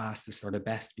being the fastest or the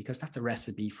best, because that's a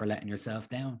recipe for letting yourself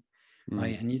down.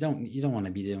 Right. And you don't want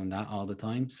to be doing that all the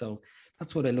time. So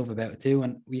that's what I love about it too.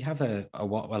 And we have I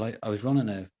was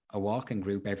running a walking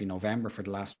group every November for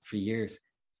the last 3 years.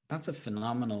 That's a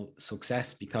phenomenal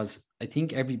success, because I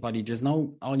think everybody,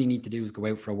 all you need to do is go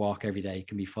out for a walk every day. It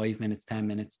can be 5 minutes, 10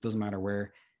 minutes, doesn't matter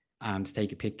where, and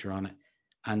take a picture on it.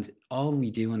 And all we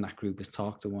do in that group is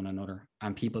talk to one another,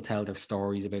 and people tell their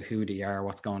stories about who they are,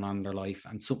 what's going on in their life,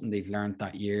 and something they've learned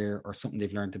that year, or something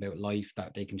they've learned about life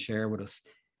that they can share with us.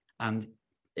 And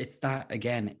it's that,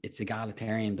 again, it's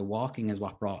egalitarian. The walking is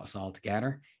what brought us all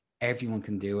together. Everyone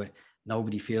can do it.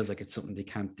 Nobody feels like it's something they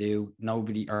can't do.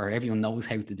 Everyone knows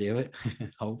how to do it,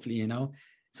 hopefully, you know.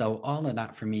 So all of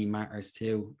that for me matters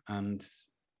too. And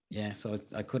yeah, so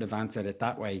I could have answered it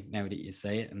that way now that you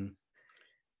say it, and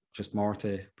just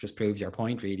proves your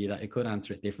point, really, that I could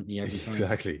answer it differently every time.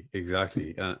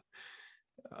 Exactly.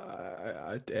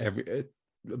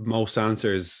 Most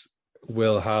answers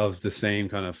will have the same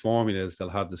kind of formulas. They'll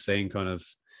have the same kind of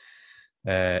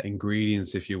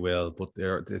ingredients, if you will, but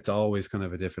it's always kind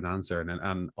of a different answer.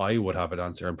 And I would have an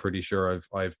answer. I'm pretty sure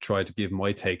I've tried to give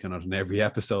my take on it in every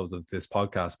episode of this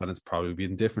podcast, but it's probably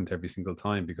been different every single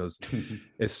time, because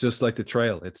it's just like the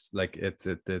trail. It's like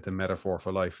the metaphor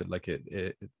for life.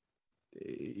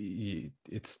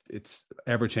 It's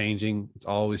ever changing. It's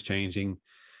always changing.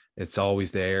 It's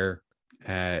always there.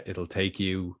 It'll take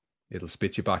you. It'll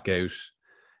spit you back out.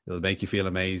 It'll make you feel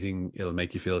amazing. It'll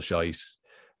make you feel shite.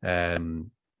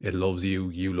 It loves you.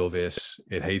 You love it.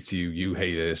 It hates you. You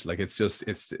hate it. Like, it's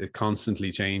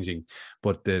constantly changing.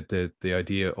 But the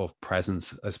idea of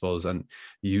presence, I suppose, and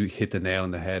you hit the nail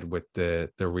on the head with the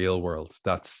real world.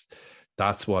 That's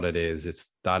what it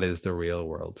is. That is the real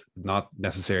world, not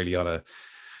necessarily on a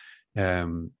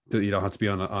you don't have to be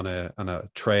on a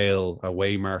trail, a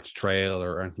waymarked trail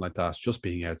or anything like that. Just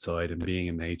being outside and being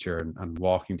in nature and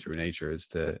walking through nature is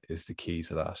the key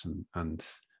to that,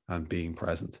 and being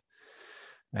present.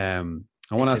 I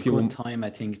want to ask you one time, I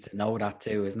think, to know that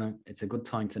too, isn't it? It's a good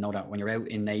time to know that when you're out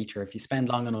in nature, if you spend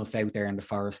long enough out there in the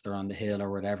forest or on the hill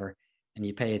or whatever, and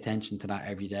you pay attention to that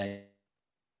every day,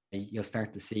 you'll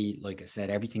start to see, like I said,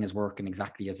 everything is working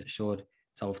exactly as it should.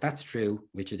 So if that's true,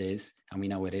 which it is, and we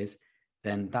know it is,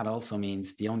 then that also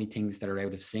means the only things that are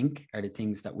out of sync are the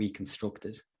things that we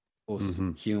constructed, us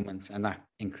humans, and that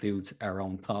includes our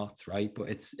own thoughts, right? But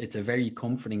it's a very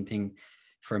comforting thing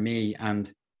for me,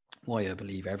 and why I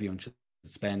believe everyone should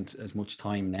spend as much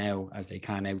time now as they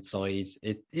can outside.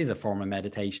 It is a form of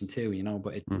meditation too, you know,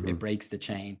 but it breaks the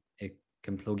chain. It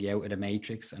can plug you out of the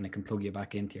matrix, and it can plug you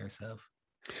back into yourself.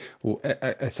 Well,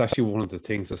 it's actually one of the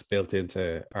things that's built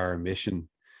into our mission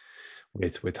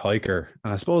with Hiker,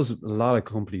 and I suppose a lot of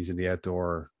companies in the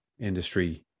outdoor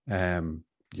industry,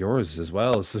 yours as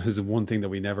well, is one thing that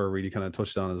we never really kind of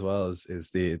touched on as well, is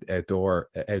the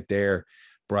out there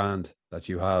brand that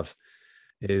you have,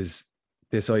 is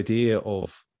this idea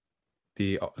of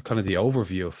the kind of the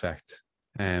overview effect.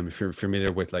 If you're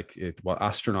familiar with what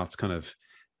astronauts kind of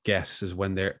get, is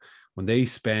when they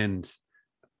spend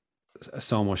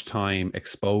so much time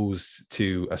exposed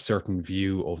to a certain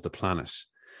view of the planet,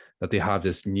 that they have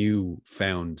this new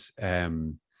found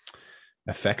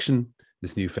affection,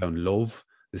 this newfound love,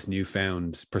 this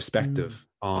newfound perspective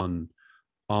on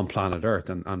planet Earth,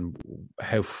 and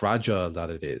how fragile that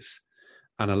it is.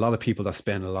 And a lot of people that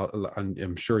spend a lot, and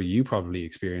I'm sure you probably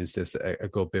experienced this a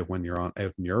good bit when you're out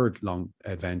in your long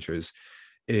adventures,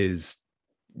 is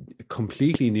a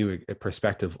completely new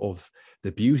perspective of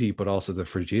the beauty, but also the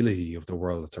fragility of the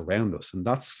world that's around us. And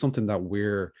that's something that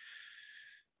we're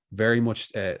very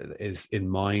much is in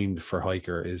mind for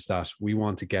Hiker, is that we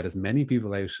want to get as many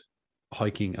people out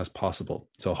hiking as possible.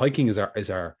 So hiking is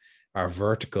our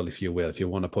vertical, if you will, if you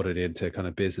want to put it into kind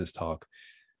of business talk,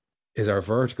 is our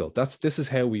vertical. This is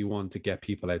how we want to get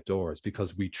people outdoors,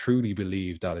 because we truly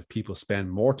believe that if people spend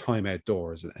more time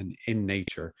outdoors and in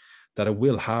nature, that it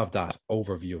will have that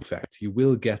overview effect. You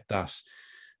will get that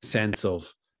sense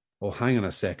of, oh, hang on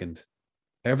a second,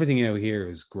 everything out here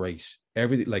is great.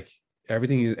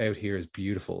 Everything out here is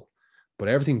beautiful, but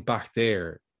everything back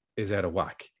there is out of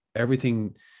whack.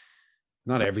 Everything,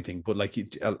 not everything, but like,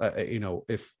 you know,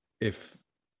 if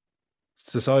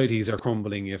societies are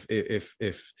crumbling,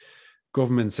 if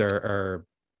governments are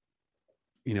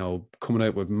you know, coming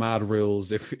out with mad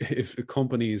rules, if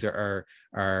companies are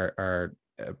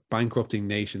bankrupting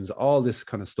nations, all this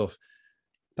kind of stuff,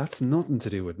 that's nothing to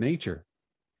do with nature.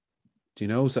 Do you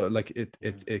know? So like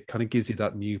it kind of gives you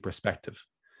that new perspective.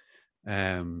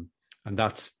 And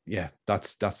that's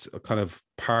kind of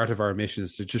part of our mission,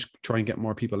 is to just try and get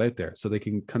more people out there so they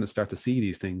can kind of start to see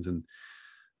these things, and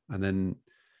then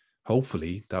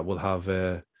hopefully that will have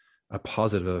a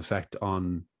positive effect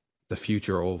on the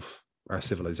future of our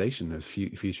civilization, the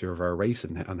future of our race,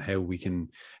 and how we can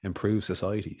improve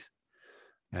societies.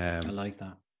 I like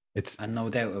that. And no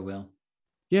doubt it will.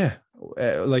 Yeah,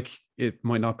 like it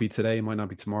might not be today, it might not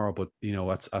be tomorrow, but you know,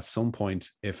 at some point,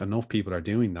 if enough people are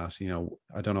doing that, you know,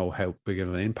 I don't know how big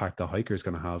of an impact the hiker is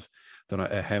going to have. Don't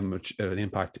know how much an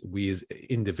impact we as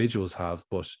individuals have,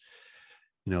 but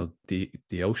you know,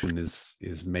 the ocean is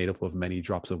made up of many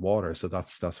drops of water, so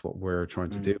that's what we're trying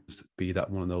to do, is be that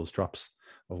one of those drops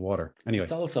of water. Anyway,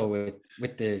 it's also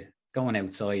with the going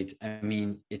outside. I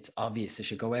mean, it's obvious. It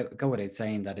should go without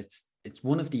saying that it's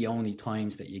one of the only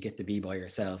times that you get to be by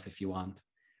yourself if you want,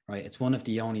 right? It's one of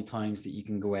the only times that you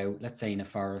can go out, let's say in a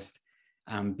forest,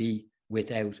 and be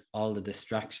without all the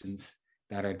distractions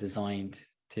that are designed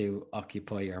to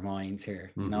occupy your minds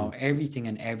here. You know, everything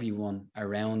and everyone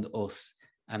around us,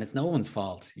 and it's no one's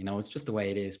fault, you know, it's just the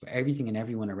way it is, but everything and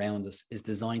everyone around us is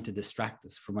designed to distract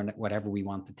us from whatever we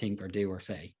want to think or do or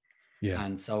say. Yeah.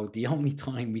 And so the only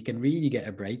time we can really get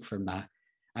a break from that,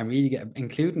 and really get,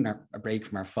 including a break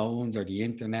from our phones or the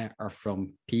internet or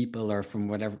from people or from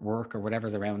whatever work or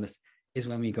whatever's around us, is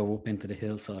when we go up into the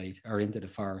hillside or into the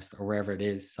forest or wherever it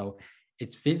is. So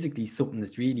it's physically something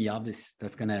that's really obvious,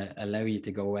 that's going to allow you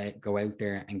to go out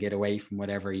there and get away from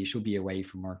whatever you should be away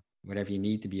from, or whatever you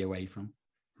need to be away from.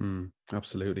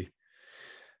 Absolutely.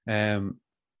 I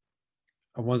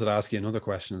wanted to ask you another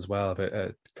question as well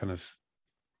about kind of,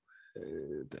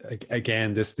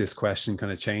 again, this question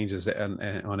kind of changes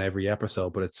on every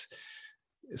episode, but it's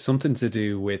something to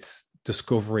do with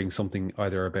discovering something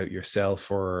either about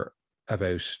yourself or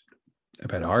about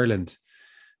Ireland.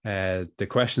 The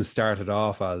question started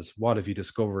off as, what have you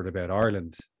discovered about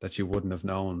Ireland that you wouldn't have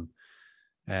known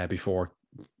before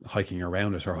hiking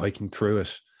around it or hiking through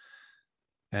it?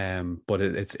 But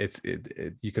it's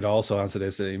you could also answer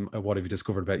this, what have you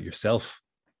discovered about yourself?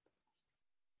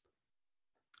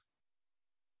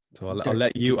 So I'll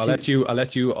let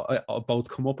you both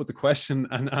come up with the question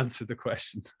and answer the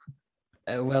question.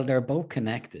 Well, they're both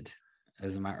connected,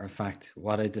 as a matter of fact.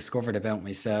 What I discovered about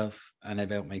myself and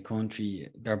about my country,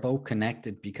 they're both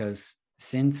connected, because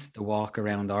since the walk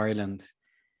around Ireland,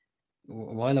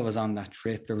 while I was on that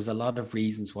trip, there was a lot of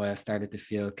reasons why I started to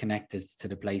feel connected to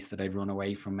the place that I'd run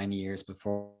away from many years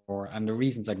before. And the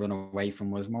reasons I'd run away from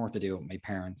was more to do with my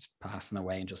parents passing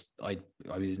away, and just I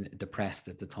was depressed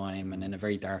at the time and in a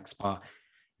very dark spot.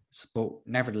 But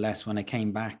nevertheless, when I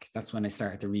came back, that's when I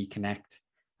started to reconnect.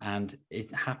 And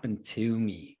it happened to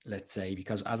me, let's say,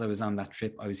 because as I was on that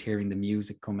trip, I was hearing the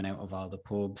music coming out of all the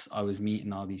pubs. I was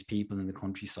meeting all these people in the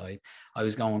countryside. I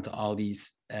was going to all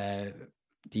these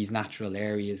natural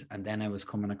areas, and then I was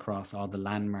coming across all the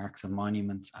landmarks and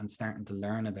monuments and starting to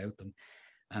learn about them.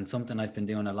 And something I've been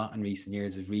doing a lot in recent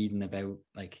years is reading about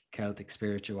like Celtic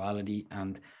spirituality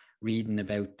and reading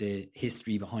about the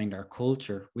history behind our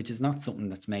culture, which is not something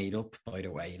that's made up, by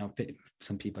the way. You know,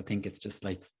 some people think it's just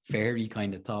like fairy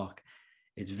kind of talk.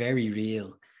 It's very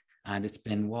real. And it's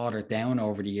been watered down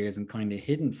over the years and kind of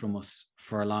hidden from us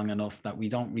for long enough that we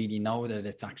don't really know that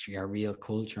it's actually our real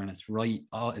culture, and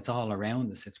it's all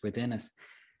around us, it's within us.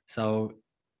 So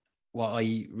what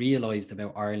I realized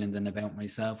about Ireland and about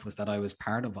myself was that I was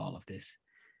part of all of this,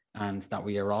 and that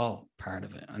we are all part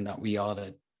of it, and that we ought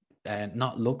to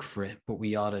not look for it, but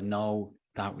we ought to know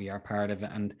that we are part of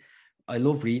it. And I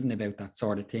love reading about that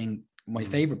sort of thing. My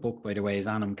favorite book, by the way, is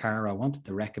Anam Cara. I wanted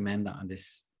to recommend that on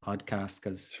this podcast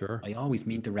because I always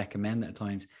mean to recommend it at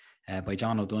times, by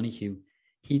John O'Donoghue.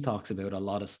 He talks about a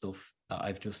lot of stuff that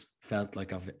I've just felt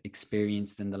like I've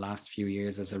experienced in the last few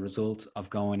years as a result of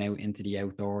going out into the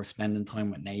outdoors, spending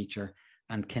time with nature,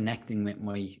 and connecting with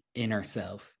my inner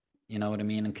self. You know what I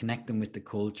mean? And connecting with the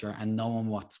culture and knowing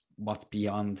what's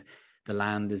beyond the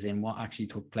land, is in what actually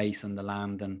took place on the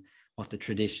land, and what the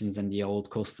traditions and the old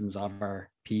customs of our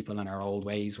people and our old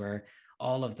ways were.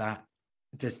 All of that.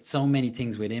 There's so many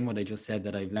things within what I just said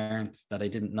that I've learned that I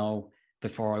didn't know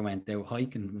before I went out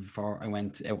hiking, before I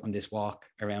went out on this walk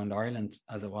around Ireland,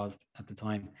 as it was at the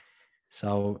time.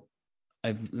 So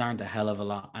I've learned a hell of a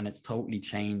lot, and it's totally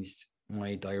changed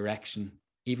my direction,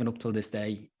 even up till this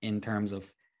day, in terms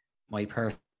of my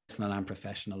personal and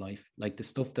professional life. Like the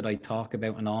stuff that I talk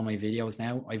about in all my videos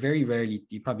now, I very rarely,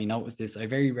 you probably noticed this, I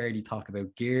very rarely talk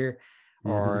about gear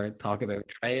or talk about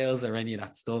trails or any of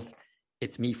that stuff.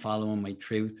 It's me following my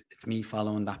truth. It's me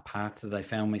following that path that I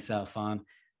found myself on.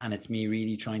 And it's me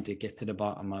really trying to get to the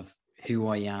bottom of who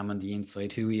I am on the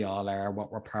inside, who we all are,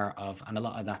 what we're part of. And a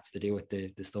lot of that's to do with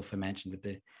the stuff I mentioned with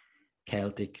the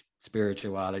Celtic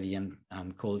spirituality and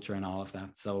culture and all of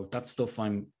that. So that stuff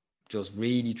I'm just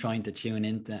really trying to tune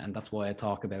into, and that's why I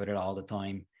talk about it all the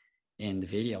time in the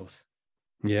videos.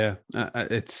 Yeah,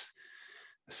 it's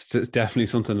definitely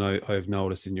something I've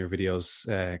noticed in your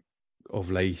videos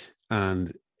of late,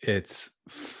 and it's,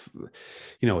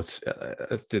 you know, it's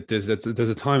there's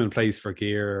a time and place for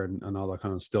gear and all that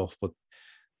kind of stuff, but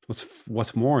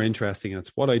what's more interesting, and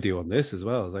it's what I do on this as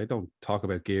well, is I don't talk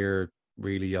about gear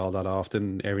really all that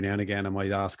often. Every now and again I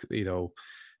might ask, you know,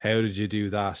 how did you do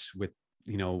that with,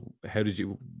 you know, how did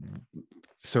you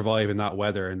survive in that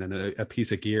weather? And then a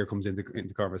piece of gear comes into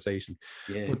conversation.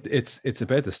 But it's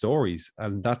about the stories,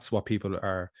 and that's what people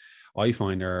are, I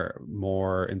find, are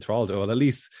more enthralled. Well, at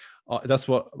least that's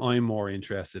what I'm more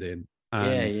interested in.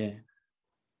 And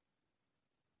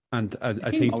And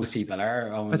I think most people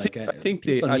are. I think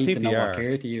they know are. What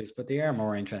gear to use, but they are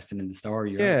more interested in the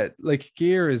story. Right? Yeah, like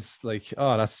gear is like,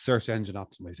 oh, that's search engine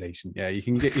optimization. Yeah, you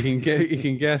can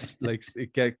get like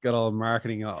get all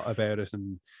marketing about it,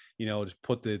 and you know, just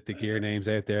put the gear names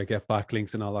out there, get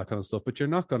backlinks and all that kind of stuff. But you're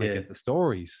not going to get the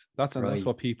stories. That's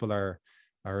what people are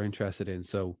interested in.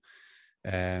 So,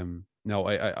 no,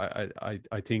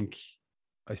 I think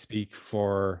I speak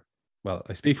for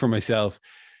myself.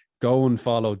 Go and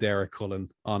follow Derek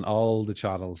Cullen on all the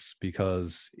channels,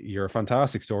 because you're a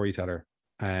fantastic storyteller.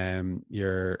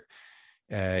 Your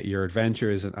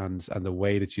adventures and the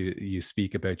way that you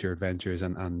speak about your adventures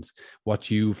and what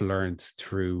you've learned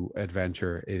through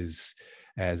adventure is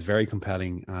very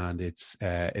compelling, and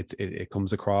it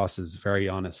comes across as very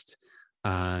honest.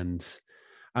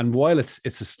 And while it's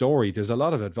a story, there's a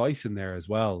lot of advice in there as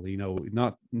well. You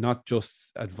know, not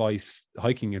just advice,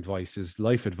 hiking advice, is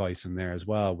life advice in there as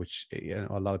well, which, you know,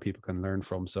 a lot of people can learn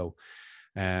from. So,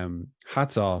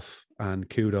 hats off and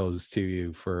kudos to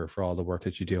you for all the work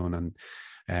that you're doing.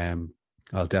 And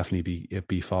I'll definitely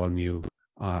be following you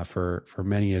for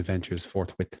many adventures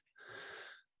forthwith.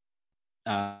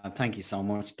 Thank you so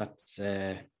much. That's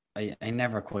I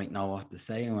never quite know what to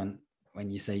say when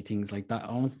you say things like that,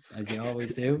 Owen, as you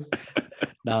always do.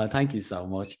 No, thank you so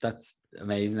much. That's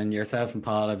amazing. And yourself and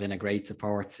Paul have been a great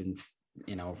support since,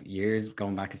 you know, years,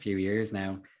 going back a few years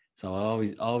now. So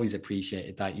I always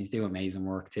appreciated that. You do amazing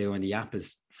work too. And the app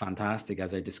is fantastic,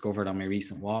 as I discovered on my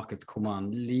recent walk. It's come on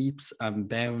leaps and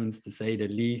bounds, to say the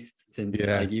least, since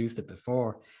I'd used it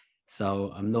before.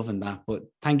 So I'm loving that. But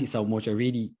thank you so much. I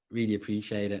really, really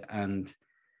appreciate it. And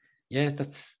yeah,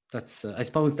 that's I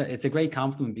suppose that it's a great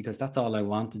compliment, because that's all I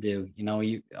want to do. You know,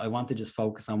 I want to just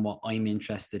focus on what I'm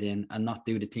interested in and not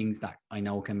do the things that I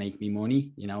know can make me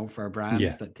money, you know, for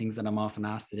brands, that things that I'm often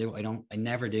asked to do. I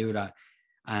never do that.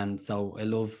 And so I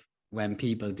love when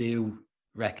people do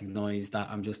recognize that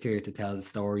I'm just here to tell the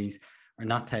stories, or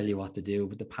not tell you what to do,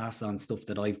 but to pass on stuff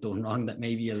that I've done wrong that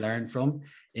maybe you learn from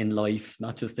in life,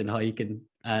 not just in hiking.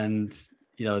 And,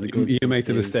 you know, the good you make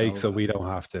the mistake so we don't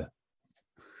have to.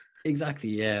 Exactly.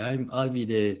 Yeah, I'll be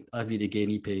the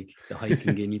guinea pig, the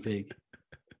hiking guinea pig.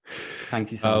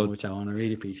 Thank you so much, Owen. I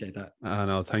really appreciate that.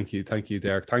 No, thank you,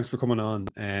 Derek. Thanks for coming on.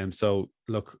 So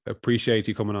look, appreciate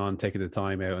you coming on, taking the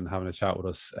time out and having a chat with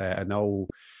us. I know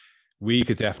we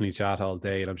could definitely chat all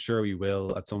day, and I'm sure we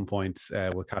will at some point.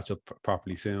 We'll catch up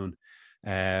properly soon.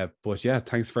 But yeah,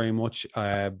 thanks very much.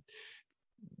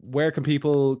 where can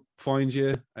people find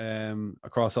you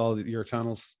across all your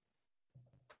channels?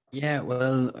 Yeah,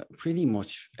 well, pretty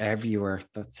much everywhere.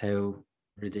 That's how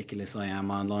ridiculous I am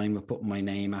online with putting my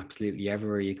name absolutely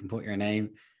everywhere you can put your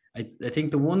name. I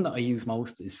think the one that I use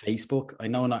most is Facebook. I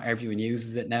know not everyone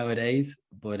uses it nowadays,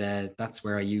 but that's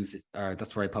where I use it, or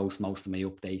that's where I post most of my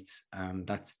updates.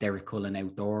 That's Derek Cullen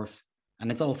Outdoors. And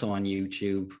it's also on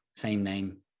YouTube, same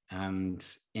name, and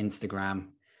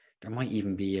Instagram. There might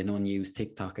even be an unused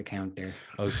TikTok account there.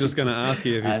 I was just going to ask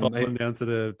you if you've fallen down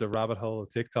to the rabbit hole of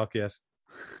TikTok yet.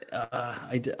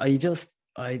 I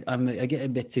get a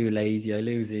bit too lazy. I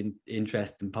lose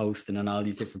interest in posting on all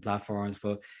these different platforms,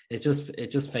 but it's just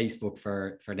Facebook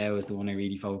for now is the one I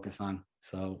really focus on.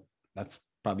 So that's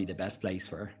probably the best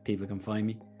place where people can find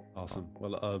me. Awesome.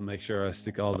 Well, I'll make sure I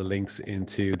stick all the links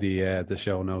into the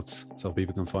show notes so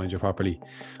people can find you properly.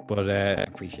 But I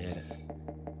appreciate it.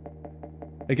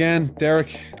 Again,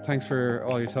 Derek, thanks for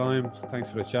all your time. Thanks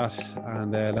for the chat,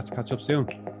 and let's catch up soon.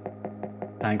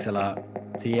 Thanks a lot.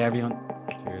 See you, everyone.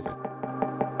 Cheers.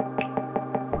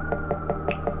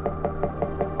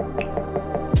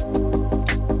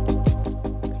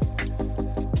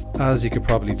 As you could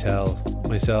probably tell,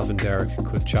 myself and Derek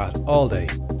could chat all day,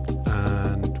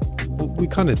 and we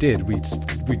kind of did. We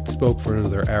spoke for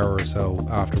another hour or so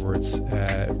afterwards.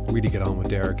 Really get on with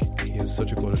Derek. He has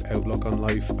such a good outlook on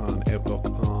life, on outlook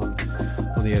on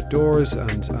the outdoors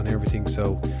and everything.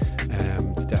 So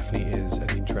definitely is an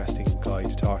interesting guy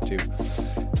to talk to.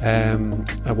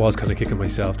 I was kind of kicking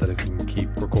myself that I didn't keep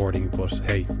recording, but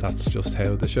hey, that's just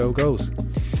how the show goes.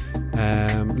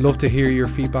 Love to hear your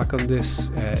feedback on this.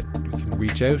 You can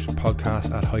reach out,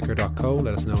 podcast@hiker.co.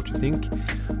 Let us know what you think,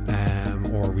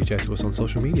 or reach out to us on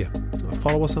social media.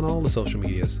 Follow us on all the social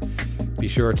medias. Be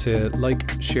sure to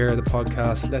like, share the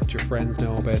podcast, let your friends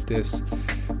know about this.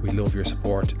 We love your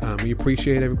support, and we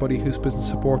appreciate everybody who's been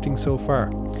supporting so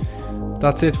far.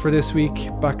 That's it for this week.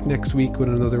 Back next week with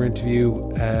another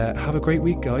interview. Have a great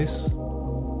week, guys.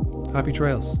 Happy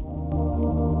trails.